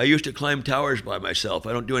 Yeah, I used to climb towers by myself.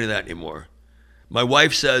 I don't do any of that anymore. My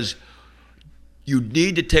wife says, you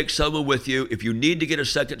need to take someone with you. If you need to get a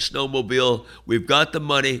second snowmobile, we've got the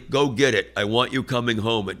money. Go get it. I want you coming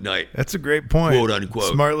home at night. That's a great point. Quote,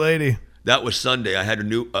 unquote. Smart lady. That was Sunday. I had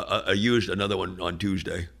I used another one on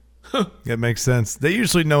Tuesday. That makes sense. They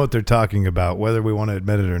usually know what they're talking about, whether we want to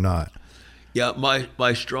admit it or not. Yeah, my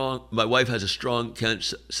wife has a strong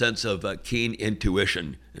sense of keen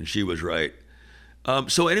intuition, and she was right.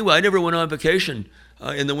 So anyway, I never went on vacation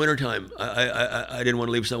in the wintertime. I didn't want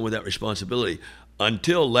to leave someone with that responsibility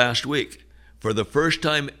until last week. For the first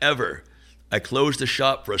time ever, I closed the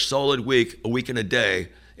shop for a solid week, a week and a day.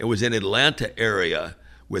 It was in Atlanta area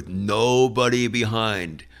with nobody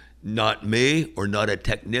behind, not me or not a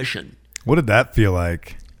technician. What did that feel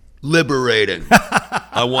like? Liberating.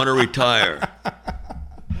 I want to retire.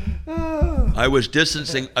 I was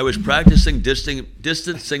practicing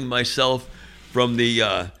distancing myself from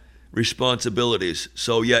the responsibilities.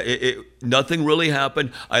 So yeah, nothing really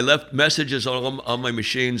happened. I left messages on my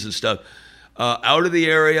machines and stuff. Out of the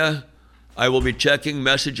area, I will be checking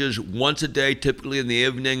messages once a day, typically in the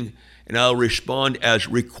evening, and I'll respond as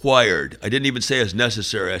required. I didn't even say as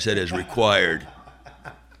necessary. I said as required.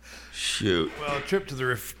 Shoot. Well, a trip to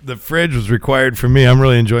the fridge was required for me. I'm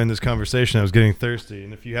really enjoying this conversation. I was getting thirsty,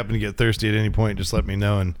 and if you happen to get thirsty at any point, just let me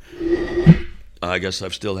know. And I guess I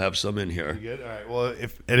still have some in here. You good? All right. Well,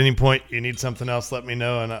 if at any point you need something else, let me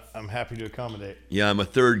know, and I'm happy to accommodate. Yeah, I'm a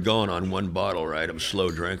third gone on one bottle, right? I'm a slow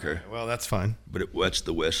drinker. Well, that's fine. But it wets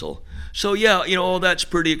the whistle. So yeah, all that's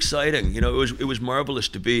pretty exciting. It was marvelous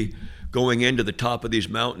to be going into the top of these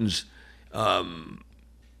mountains.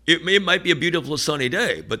 It might be a beautiful sunny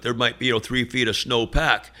day, but there might be 3 feet of snow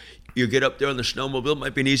pack. You get up there on the snowmobile, it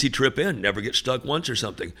might be an easy trip in, never get stuck once or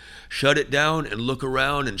something. Shut it down and look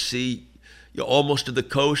around and see you're almost to the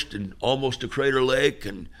coast and almost to Crater Lake,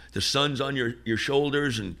 and the sun's on your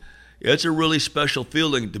shoulders, and it's a really special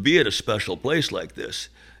feeling to be at a special place like this.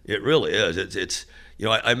 It really is. It's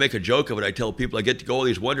I make a joke of it. I tell people I get to go all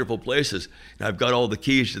these wonderful places, and I've got all the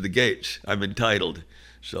keys to the gates. I'm entitled.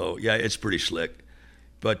 So yeah, it's pretty slick.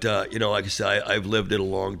 But, like I said, I've lived it a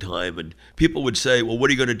long time. And people would say, well, what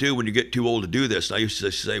are you going to do when you get too old to do this? And I used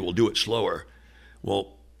to say, well, do it slower.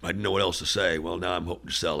 Well, I didn't know what else to say. Well, now I'm hoping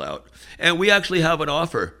to sell out. And we actually have an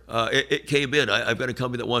offer. It came in. I've got a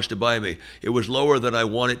company that wants to buy me. It was lower than I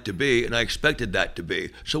want it to be, and I expected that to be.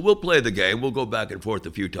 So we'll play the game. We'll go back and forth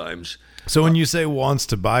a few times. So when you say wants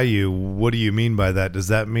to buy you, what do you mean by that? Does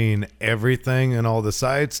that mean everything and all the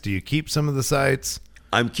sites? Do you keep some of the sites?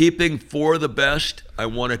 I'm keeping 4 of the best. I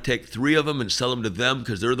want to take 3 of them and sell them to them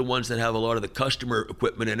because they're the ones that have a lot of the customer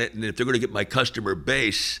equipment in it. And if they're going to get my customer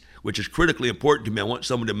base, which is critically important to me, I want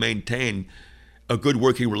someone to maintain a good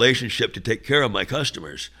working relationship to take care of my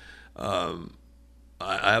customers. I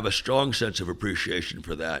have a strong sense of appreciation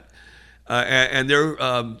for that. And they're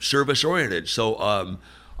service oriented. So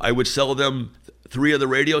I would sell them 3 of the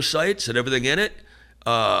radio sites and everything in it,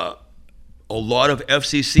 a lot of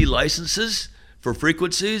FCC licenses for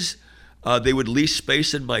frequencies. They would lease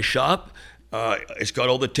space in my shop. It's got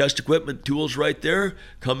all the test equipment tools right there.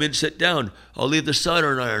 Come in, sit down. I'll leave the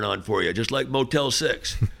soldering iron on for you, just like Motel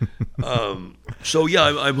 6. So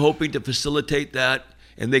yeah, I'm hoping to facilitate that,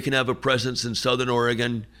 and they can have a presence in Southern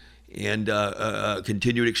Oregon and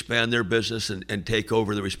continue to expand their business and take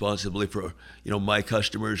over the responsibility for my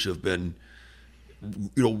customers who've been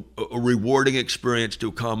a rewarding experience to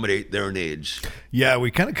accommodate their needs. Yeah,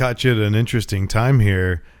 we kind of caught you at an interesting time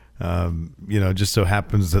here. Just so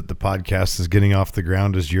happens that the podcast is getting off the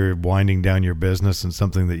ground as you're winding down your business and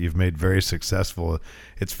something that you've made very successful.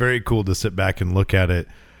 It's very cool to sit back and look at it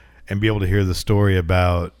and be able to hear the story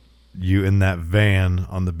about you in that van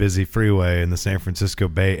on the busy freeway in the San Francisco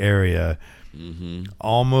Bay Area,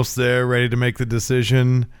 almost there, ready to make the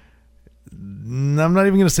decision. I'm not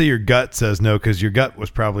even going to say your gut says no, because your gut was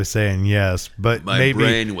probably saying yes, but my maybe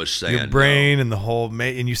brain was saying your brain no. And the whole,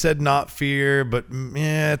 and you said not fear, but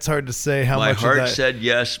it's hard to say how much. My heart of that, said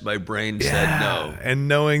yes, my brain said no. And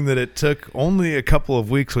knowing that it took only a couple of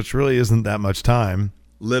weeks, which really isn't that much time,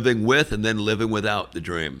 living with and then living without the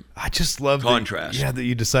dream. I just love contrast. That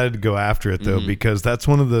you decided to go after it though, because that's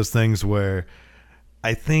one of those things where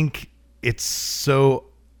I think it's so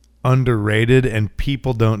underrated and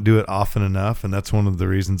people don't do it often enough. And that's one of the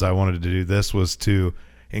reasons I wanted to do this, was to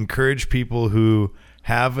encourage people who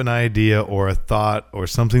have an idea or a thought or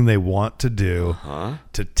something they want to do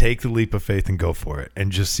to take the leap of faith and go for it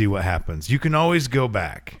and just see what happens. You can always go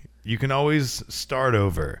back. You can always start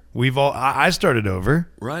over. I started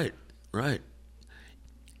over. Right.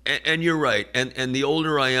 And you're right. And the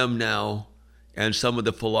older I am now, and some of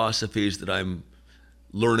the philosophies that I'm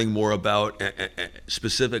learning more about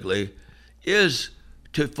specifically, is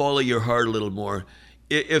to follow your heart a little more.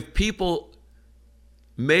 If people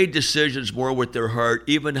made decisions more with their heart,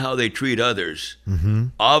 even how they treat others,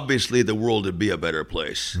 obviously the world would be a better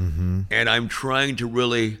place. And I'm trying to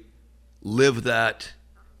really live that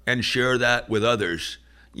and share that with others.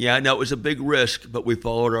 Yeah, now it was a big risk, but we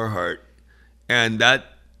followed our heart. And that,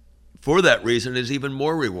 for that reason, is even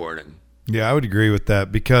more rewarding. Yeah, I would agree with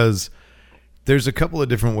that, because there's a couple of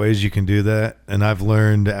different ways you can do that. And I've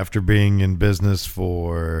learned after being in business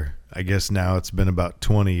for, I guess now it's been about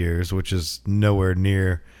 20 years, which is nowhere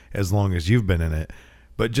near as long as you've been in it.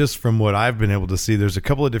 But just from what I've been able to see, there's a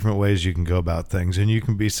couple of different ways you can go about things, and you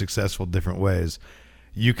can be successful different ways.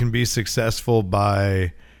 You can be successful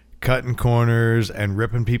by cutting corners and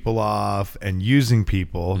ripping people off and using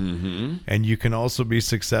people. And you can also be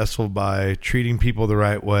successful by treating people the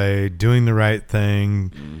right way, doing the right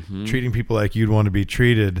thing, treating people like you'd want to be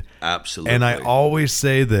treated. Absolutely. And I always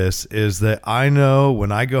say this, is that I know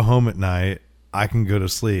when I go home at night, I can go to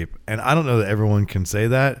sleep. And I don't know that everyone can say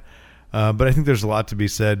that, but I think there's a lot to be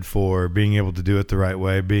said for being able to do it the right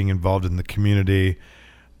way, being involved in the community,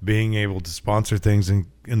 being able to sponsor things in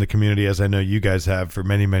the community, as I know you guys have for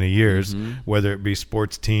many, many years, whether it be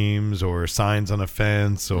sports teams or signs on a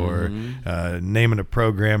fence or naming a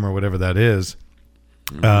program or whatever that is.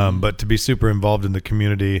 But to be super involved in the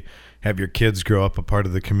community, have your kids grow up a part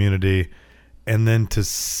of the community, and then to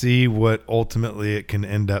see what ultimately it can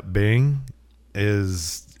end up being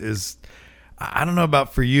is I don't know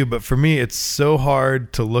about for you, but for me, it's so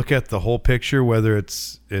hard to look at the whole picture, whether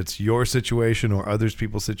it's your situation or others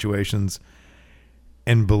people's situations,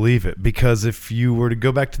 and believe it. Because if you were to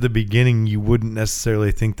go back to the beginning, you wouldn't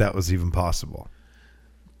necessarily think that was even possible.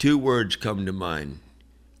 2 words come to mind: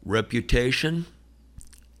 reputation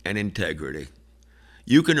and integrity.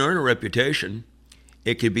 You can earn a reputation.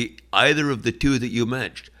 It could be either of the 2 that you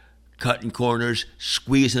mentioned: cutting corners,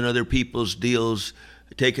 squeezing other people's deals,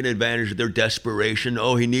 taking advantage of their desperation.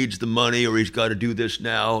 Oh, he needs the money, or he's got to do this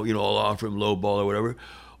now. I'll offer him low ball or whatever.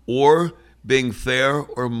 Or being fair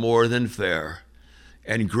or more than fair.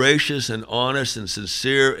 and gracious and honest and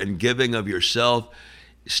sincere and giving of yourself,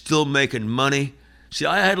 still making money. See,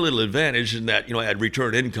 I had a little advantage in that, I had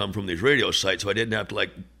return income from these radio sites, so I didn't have to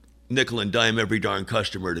like nickel and dime every darn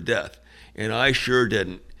customer to death. And I sure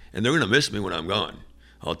didn't. And they're going to miss me when I'm gone.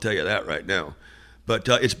 I'll tell you that right now. But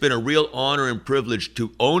it's been a real honor and privilege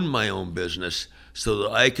to own my own business so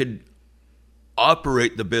that I could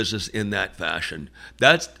operate the business in that fashion.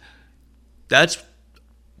 That's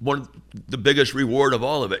one of the biggest reward of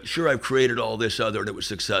all of it. Sure, I've created all this other and it was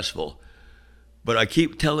successful. But I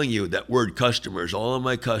keep telling you that word customers, all of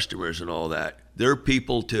my customers and all that, they're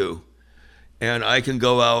people too. And I can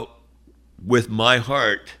go out with my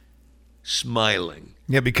heart smiling.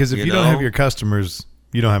 Yeah, because if you don't have your customers,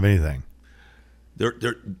 you don't have anything.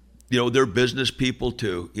 They're business people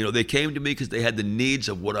too. They came to me because they had the needs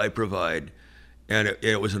of what I provide. And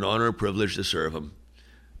it was an honor and privilege to serve them.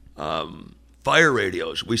 Fire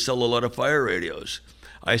radios. We sell a lot of fire radios.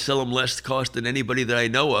 I sell them less cost than anybody that I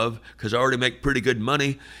know of because I already make pretty good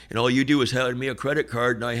money. And all you do is hand me a credit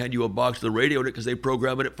card and I hand you a box of the radio in it because they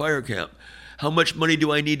program it at fire camp. How much money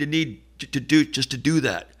do I need to do just to do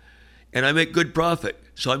that? And I make good profit.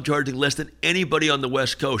 So I'm charging less than anybody on the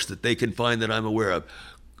West Coast that they can find that I'm aware of.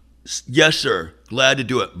 Yes, sir. Glad to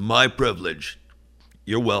do it. My privilege.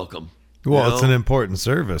 You're welcome. Well, it's an important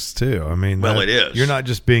service too. I mean, it is. You're not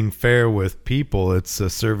just being fair with people. It's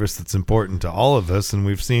a service that's important to all of us, and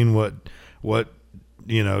we've seen what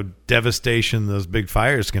devastation those big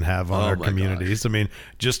fires can have on our communities. Gosh. I mean,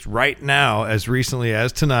 just right now, as recently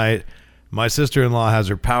as tonight, my sister-in-law has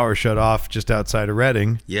her power shut off just outside of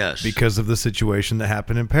Redding. Yes. Because of the situation that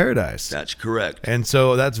happened in Paradise. That's correct. And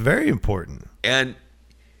so that's very important. And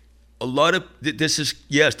a lot of this is,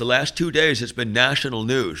 yes, the last 2 days it's been national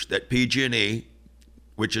news that PG&E,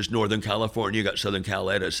 which is Northern California, you got Southern Cal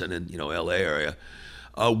Edison and LA area,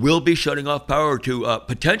 will be shutting off power to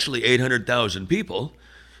potentially 800,000 people,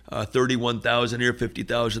 31,000 here,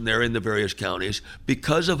 50,000 there in the various counties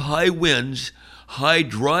because of high winds, high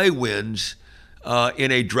dry winds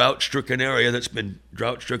in a drought-stricken area that's been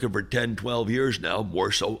drought-stricken for 10, 12 years now,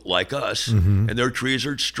 more so like us, and their trees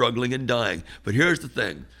are struggling and dying. But here's the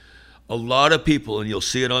thing. A lot of people, and you'll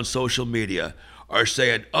see it on social media, are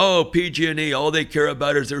saying, oh, PG&E, all they care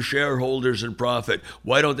about is their shareholders and profit.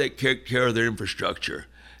 Why don't they take care of their infrastructure?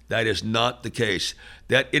 That is not the case.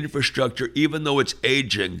 That infrastructure, even though it's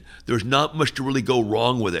aging, there's not much to really go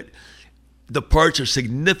wrong with it. The parts are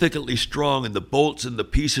significantly strong, and the bolts and the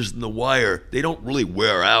pieces and the wire, they don't really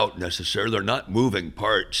wear out necessarily. They're not moving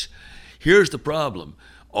parts. Here's the problem.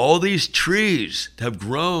 All these trees have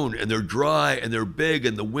grown and they're dry and they're big,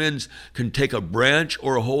 and the winds can take a branch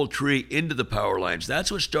or a whole tree into the power lines.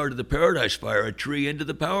 That's what started the Paradise Fire, a tree into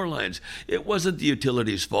the power lines. It wasn't the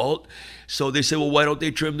utilities' fault. So they say, well, why don't they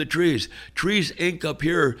trim the trees? Trees Inc. up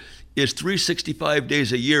here is 365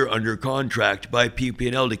 days a year under contract by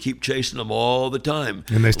PP&L to keep chasing them all the time.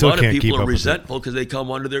 And they still can't keep up with it. A lot of people are resentful because they come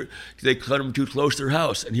onto they cut them too close to their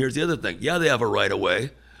house. And here's the other thing. Yeah, they have a right of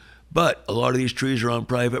way. But a lot of these trees are on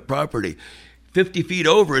private property. 50 feet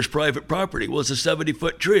over is private property. Well, it's a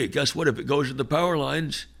 70-foot tree. Guess what? If it goes to the power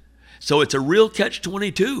lines. So it's a real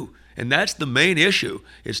catch-22. And that's the main issue.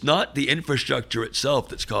 It's not the infrastructure itself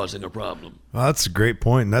that's causing a problem. Well, that's a great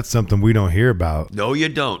point, and that's something we don't hear about. No, you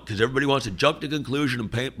don't, because everybody wants to jump to conclusion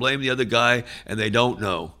and blame the other guy, and they don't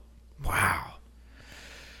know. Wow.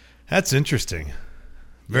 That's interesting.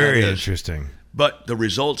 Very interesting. But the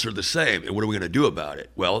results are the same. And what are we going to do about it?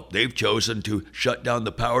 Well, they've chosen to shut down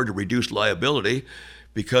the power to reduce liability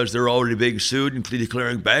because they're already being sued and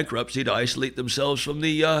declaring bankruptcy to isolate themselves from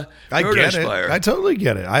the Paradise Fire. I totally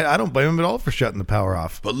get it. I don't blame them at all for shutting the power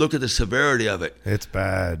off. But look at the severity of it. It's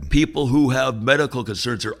bad. People who have medical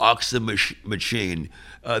concerns are oxygen machine,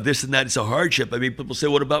 this and that. It's a hardship. I mean, people say,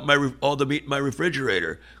 what about all the meat in my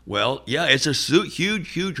refrigerator? Well, yeah, it's a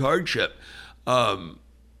huge, huge hardship.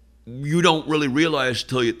 You don't really realize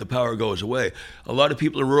until the power goes away. A lot of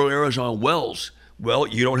people in rural areas are on wells. Well,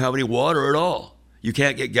 you don't have any water at all. You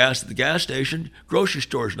can't get gas at the gas station. Grocery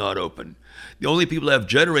store's not open. The only people that have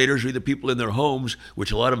generators are either people in their homes,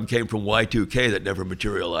 which a lot of them came from Y2K that never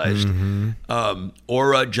materialized,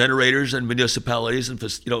 or generators in municipalities and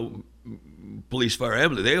police, fire,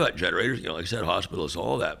 ambulance. They got generators, like I said, hospitals,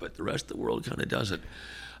 all that, but the rest of the world kind of doesn't.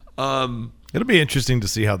 It'll be interesting to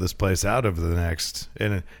see how this plays out over the next,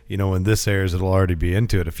 and when this airs, it'll already be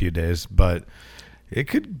into it a few days, but it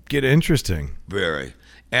could get interesting. Very.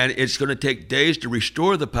 And it's going to take days to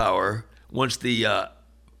restore the power once the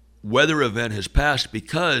weather event has passed,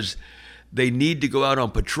 because they need to go out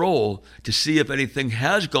on patrol to see if anything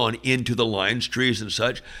has gone into the lines, trees and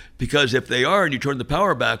such, because if they are and you turn the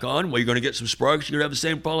power back on, well, you're going to get some sparks, you're going to have the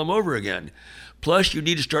same problem over again. Plus, you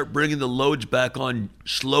need to start bringing the loads back on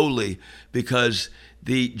slowly because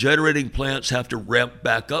the generating plants have to ramp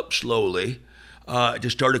back up slowly to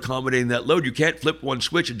start accommodating that load. You can't flip one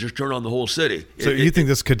switch and just turn on the whole city. So you think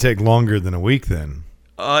this could take longer than a week then?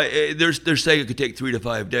 They're saying it could take 3 to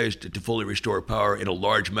 5 days to fully restore power in a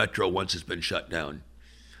large metro once it's been shut down.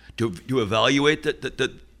 To evaluate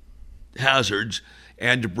the hazards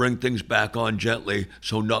and to bring things back on gently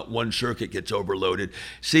so not one circuit gets overloaded.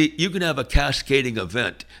 See, you can have a cascading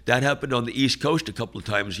event. That happened on the East Coast a couple of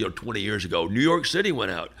times, 20 years ago. New York City went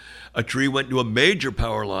out. A tree went to a major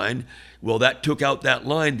power line. Well, that took out that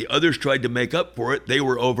line. The others tried to make up for it. They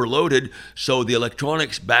were overloaded, so the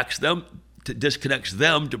electronics disconnects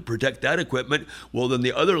them to protect that equipment. Well, then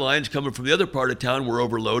the other lines coming from the other part of town were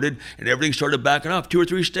overloaded and everything started backing off. 2 or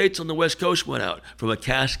 3 states on the West Coast went out from a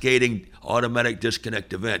cascading automatic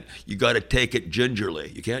disconnect event. You got to take it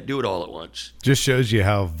gingerly. You can't do it all at once. Just shows you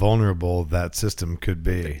how vulnerable that system could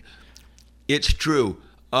be. It's true.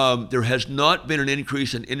 There has not been an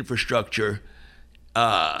increase in infrastructure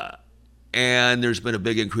and there's been a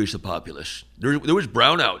big increase of populace. There was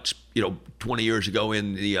brownouts, 20 years ago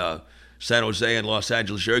in the San Jose and Los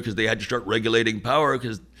Angeles area because they had to start regulating power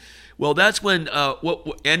that's when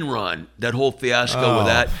Enron, that whole fiasco with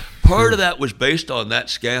that, part of that was based on that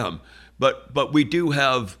scam. But we do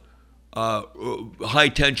have high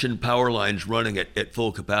tension power lines running at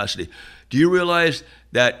full capacity. Do you realize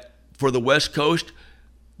that for the West Coast,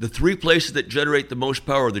 the 3 places that generate the most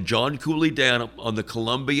power are the John Cooley Dam on the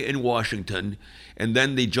Columbia in Washington, and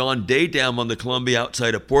then the John Day Dam on the Columbia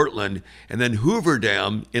outside of Portland, and then Hoover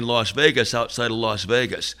Dam in Las Vegas outside of Las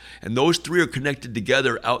Vegas. And those 3 are connected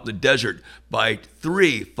together out in the desert by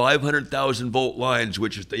 3 500,000 volt lines,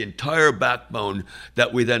 which is the entire backbone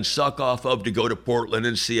that we then suck off of to go to Portland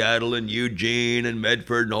and Seattle and Eugene and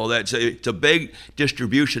Medford and all that. So it's a big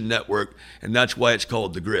distribution network, and that's why it's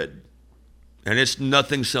called the grid. And it's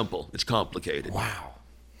nothing simple. It's complicated. Wow.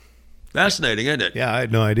 Fascinating, isn't it? Yeah, I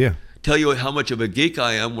had no idea. Tell you how much of a geek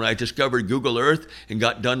I am when I discovered Google Earth and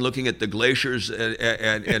got done looking at the glaciers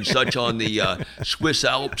and such on the Swiss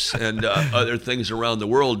Alps and other things around the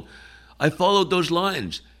world. I followed those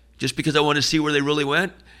lines just because I wanted to see where they really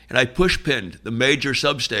went. And I push-pinned the major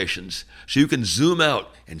substations so you can zoom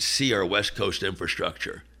out and see our West Coast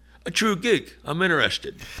infrastructure. A true geek. I'm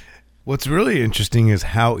interested. What's really interesting is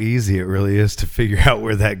how easy it really is to figure out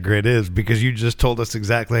where that grid is because you just told us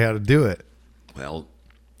exactly how to do it. Well,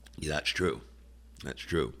 that's true. That's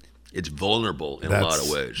true. It's vulnerable in a lot of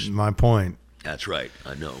ways. That's my point. That's right.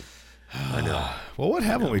 I know. Well, what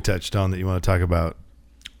haven't we touched on that you want to talk about?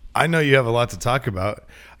 I know you have a lot to talk about.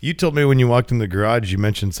 You told me when you walked in the garage, you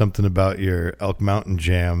mentioned something about your Elk Mountain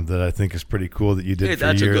Jam that I think is pretty cool that you did for years.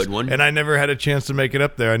 That's a good one. And I never had a chance to make it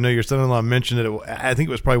up there. I know your son-in-law mentioned it. I think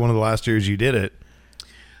it was probably one of the last years you did it.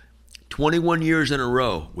 21 years in a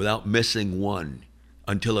row without missing one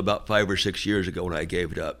until about 5 or 6 years ago when I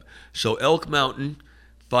gave it up. So Elk Mountain,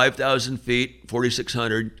 5,000 feet,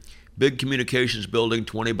 4,600, big communications building,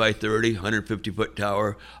 20 by 30, 150-foot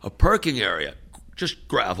tower, a parking area, just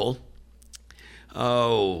gravel.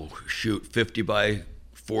 50 by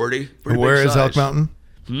 40. Where is Elk Mountain?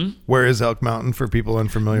 Where is Elk Mountain for people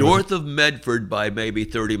unfamiliar? North of Medford by maybe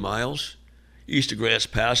 30 miles, east of Grants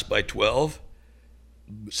Pass by 12,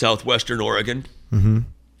 southwestern Oregon. Mm-hmm.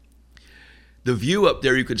 The view up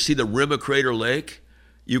there, you could see the rim of Crater Lake.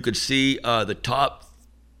 You could see the top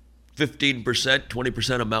 15%,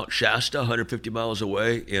 20% of Mount Shasta, 150 miles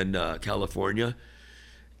away in California.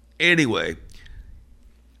 Anyway,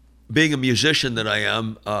 being a musician that I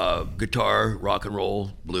am, guitar, rock and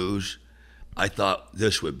roll, blues, I thought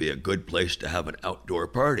this would be a good place to have an outdoor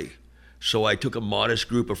party. So I took a modest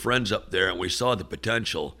group of friends up there and we saw the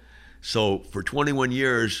potential. So for 21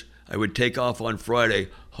 years, I would take off on Friday,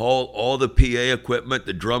 haul all the PA equipment,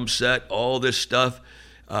 the drum set, all this stuff,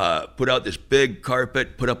 put out this big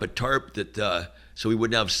carpet, put up a tarp that so we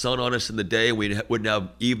wouldn't have sun on us in the day and we wouldn't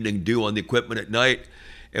have evening dew on the equipment at night.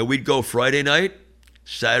 And we'd go Friday night,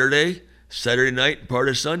 Saturday night, and part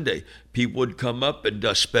of Sunday. People would come up and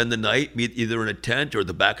spend the night, meet either in a tent or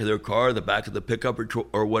the back of their car, the back of the pickup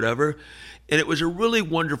or whatever. And it was a really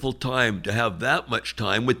wonderful time to have that much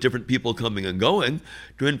time with different people coming and going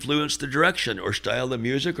to influence the direction or style of the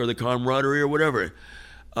music or the camaraderie or whatever.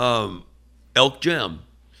 Elk Jam.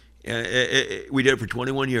 We did it for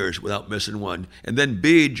 21 years without missing one. And then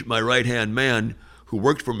Beej, my right-hand man, who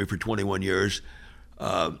worked for me for 21 years,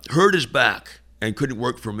 hurt his back and couldn't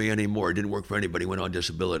work for me anymore. Didn't work for anybody, went on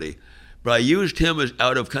disability. But I used him as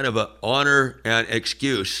out of kind of an honor and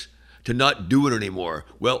excuse to not do it anymore.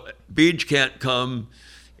 Well, Beach can't come,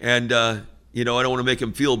 and I don't want to make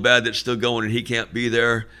him feel bad that's still going and he can't be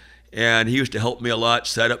there. And he used to help me a lot,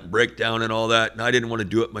 set up and break down and all that. And I didn't want to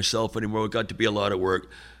do it myself anymore. It got to be a lot of work.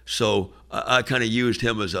 So I kind of used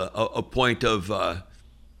him as a point of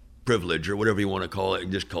privilege or whatever you want to call it,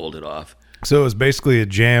 and just called it off. So it was basically a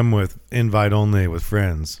jam with invite only with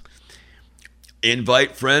friends.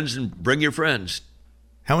 Invite friends and bring your friends.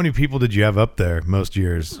 How many people did you have up there most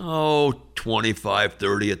years? Oh, 25,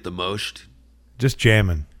 30 at the most. Just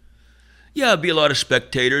jamming. Yeah, it'd be a lot of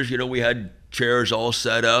spectators. We had chairs all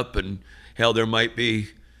set up, and hell, there might be,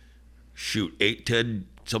 8, 10,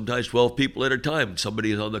 sometimes 12 people at a time.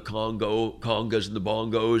 Somebody is on the congas and the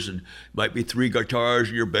bongos, and might be 3 guitars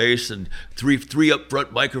and your bass, and three up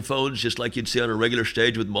front microphones, just like you'd see on a regular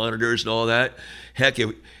stage with monitors and all that. Heck,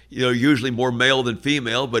 usually more male than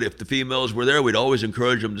female, but if the females were there, we'd always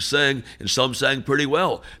encourage them to sing, and some sang pretty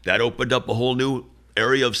well. That opened up a whole new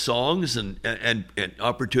area of songs and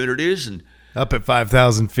opportunities. And up at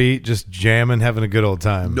 5,000 feet, just jamming, having a good old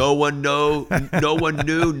time. No one knew,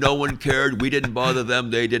 no one cared. We didn't bother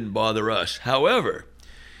them, they didn't bother us. However,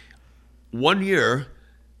 one year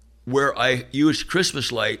where I used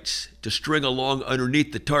Christmas lights to string along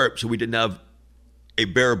underneath the tarp so we didn't have a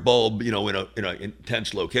bare bulb, in an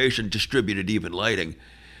intense location, distributed even lighting.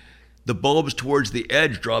 The bulbs towards the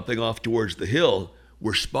edge dropping off towards the hill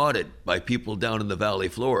were spotted by people down in the valley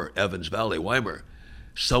floor, Evans Valley, Weimar.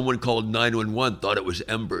 Someone called 911, thought it was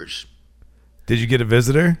embers. Did you get a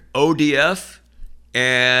visitor? ODF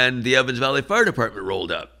and the Evans Valley Fire Department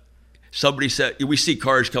rolled up. Somebody said, we see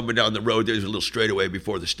cars coming down the road. There's a little straightaway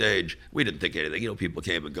before the stage. We didn't think anything. People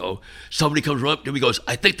came and go. Somebody comes up to me and goes,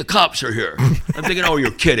 I think the cops are here. I'm thinking, oh,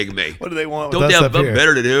 you're kidding me. What do they want with Don't us they have up here?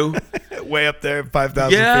 better to do? Way up there, 5,000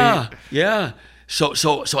 feet. Yeah. So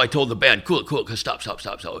I told the band, cool, stop.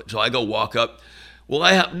 So I go walk up. Well,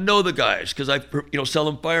 I happen to know the guys because I sell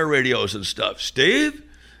them fire radios and stuff. Steve?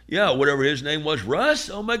 Yeah, whatever his name was. Russ?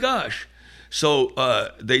 Oh, my gosh.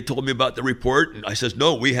 So they told me about the report, and I says,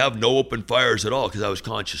 no, we have no open fires at all, because I was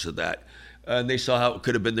conscious of that. And they saw how it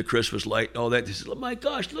could have been the Christmas light and all that. They said, oh, my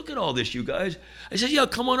gosh, look at all this, you guys. I said, yeah,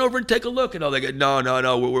 come on over and take a look. And all they go,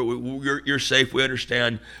 no, you're safe. We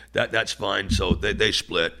understand that. That's fine. So they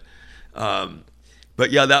split. But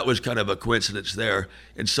yeah, that was kind of a coincidence there.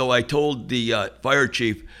 And so I told the fire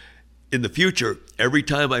chief, in the future, every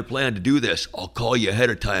time I plan to do this, I'll call you ahead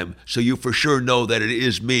of time so you for sure know that it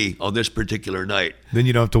is me on this particular night. Then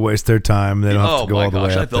you don't have to waste their time. They don't have to go all the way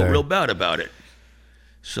up there. I felt real bad about it.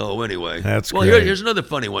 So anyway. That's well, great. Here's another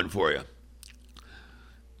funny one for you.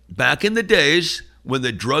 Back in the days when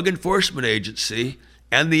the Drug Enforcement Agency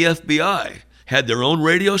and the FBI had their own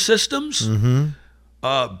radio systems,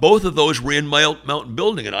 both of those were in my mountain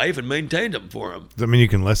building, and I even maintained them for them. Does that mean you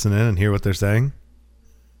can listen in and hear what they're saying?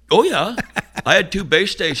 Oh, yeah. I had 2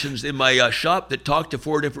 base stations in my shop that talked to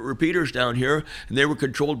 4 different repeaters down here, and they were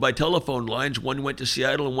controlled by telephone lines. One went to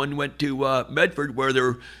Seattle and one went to Medford, where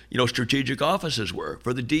their strategic offices were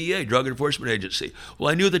for the DEA, Drug Enforcement Agency. Well,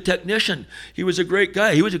 I knew the technician. He was a great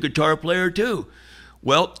guy. He was a guitar player, too.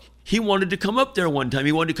 Well, he wanted to come up there one time.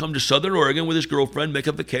 He wanted to come to Southern Oregon with his girlfriend, make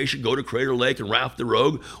a vacation, go to Crater Lake and raft the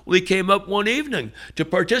Rogue. Well, he came up one evening to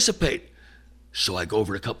participate. So I go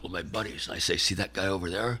over to a couple of my buddies, and I say, see that guy over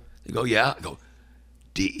there? They go, yeah. I go,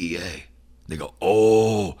 DEA. They go,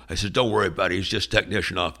 oh. I said, don't worry about it. He's just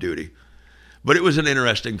technician off duty. But it was an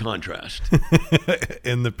interesting contrast.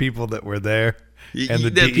 In the people that were there and the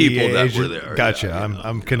DEA people that agent. were there. Gotcha. Yeah,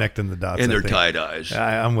 I'm connecting the dots. And their tie-dyes.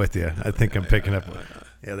 I'm with you. I think I'm picking up.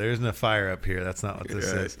 Yeah, there isn't a fire up here. That's not what this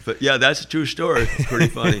is. But yeah, that's a true story. It's pretty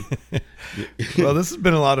funny. Well, this has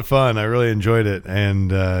been a lot of fun. I really enjoyed it.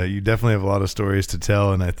 And you definitely have a lot of stories to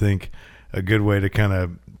tell. And I think a good way to kind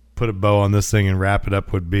of put a bow on this thing and wrap it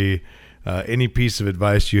up would be any piece of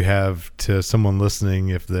advice you have to someone listening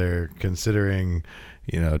if they're considering,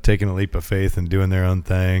 taking a leap of faith and doing their own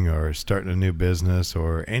thing or starting a new business,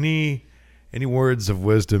 or any words of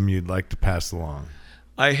wisdom you'd like to pass along.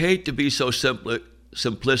 I hate to be so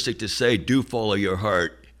simplistic to say, do follow your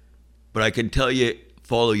heart, but I can tell you,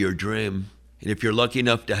 follow your dream. And if you're lucky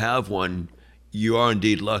enough to have one, you are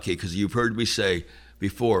indeed lucky, because you've heard me say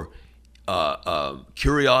before,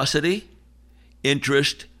 curiosity,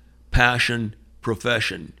 interest, passion,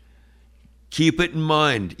 profession. Keep it in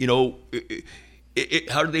mind.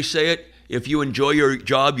 How do they say it? If you enjoy your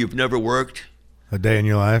job, you've never worked. A day in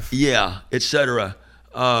your life? Yeah, etc.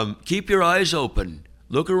 Keep your eyes open.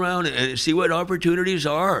 Look around and see what opportunities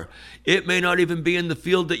are. It may not even be in the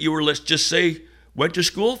field that you were, let's just say, went to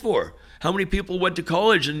school for? How many people went to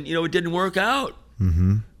college and, it didn't work out?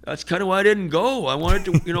 Mm-hmm. That's kind of why I didn't go. I wanted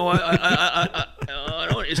to, I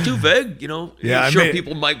don't, it's too vague, Yeah, sure,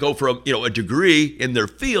 people might go for a degree in their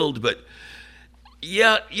field, but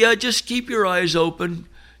yeah, just keep your eyes open.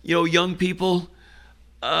 Young people,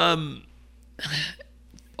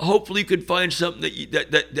 hopefully you could find something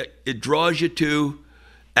that it draws you to.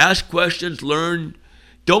 Ask questions, learn.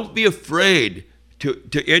 Don't be afraid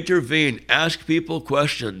to intervene. Ask people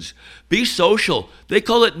questions. Be social. They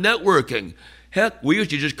call it networking. Heck, we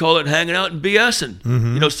used to just call it hanging out and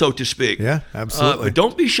BSing, so to speak. Yeah, absolutely. But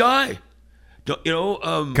don't be shy. Don't,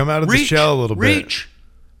 come out of the shell a little bit. Reach.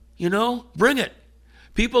 Bring it.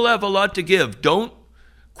 People have a lot to give. Don't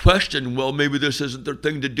question, well, maybe this isn't their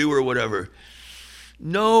thing to do or whatever.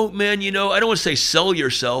 No, man, I don't want to say sell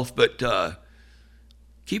yourself, but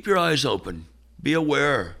keep your eyes open. Be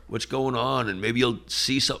aware what's going on, and maybe you'll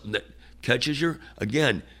see something that catches your,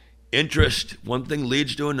 again, interest. One thing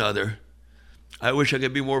leads to another. I wish I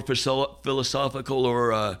could be more philosophical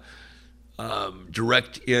or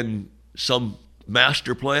direct in some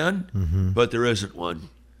master plan, but there isn't one.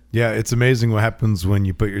 Yeah, it's amazing what happens when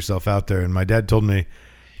you put yourself out there. And my dad told me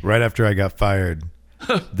right after I got fired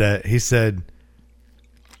that he said,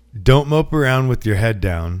 don't mope around with your head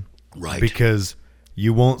down. Right. Because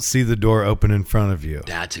you won't see the door open in front of you.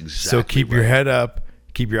 That's exactly So keep your head up,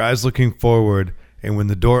 keep your eyes looking forward, and when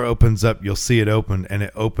the door opens up, you'll see it open, and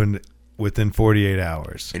it opened within 48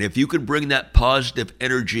 hours. And if you can bring that positive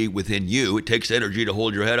energy within you, it takes energy to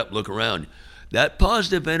hold your head up and look around. That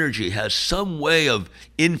positive energy has some way of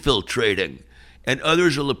infiltrating, and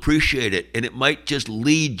others will appreciate it, and it might just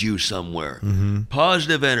lead you somewhere.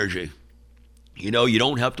 Positive energy. You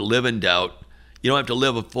don't have to live in doubt. You don't have to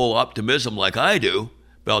live a full optimism like I do,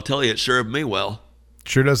 but I'll tell you, it served me well.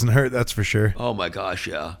 Sure doesn't hurt, that's for sure. Oh, my gosh,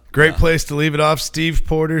 yeah. Great place to leave it off. Steve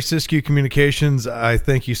Porter, Siskiyou Communications, I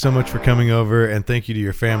thank you so much for coming over, and thank you to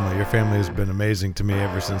your family. Your family has been amazing to me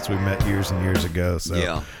ever since we met years and years ago.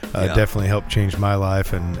 So definitely helped change my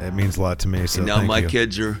life, and it means a lot to me. So and now my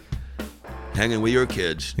kids are hanging with your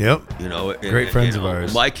kids. Yep. Great friends of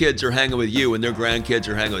ours. My kids are hanging with you, and their grandkids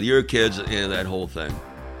are hanging with your kids, and that whole thing.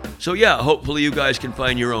 So hopefully you guys can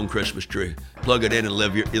find your own Christmas tree, plug it in, and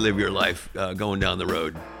live your life going down the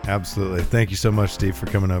road. Absolutely. Thank you so much, Steve, for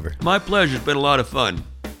coming over. My pleasure. It's been a lot of fun.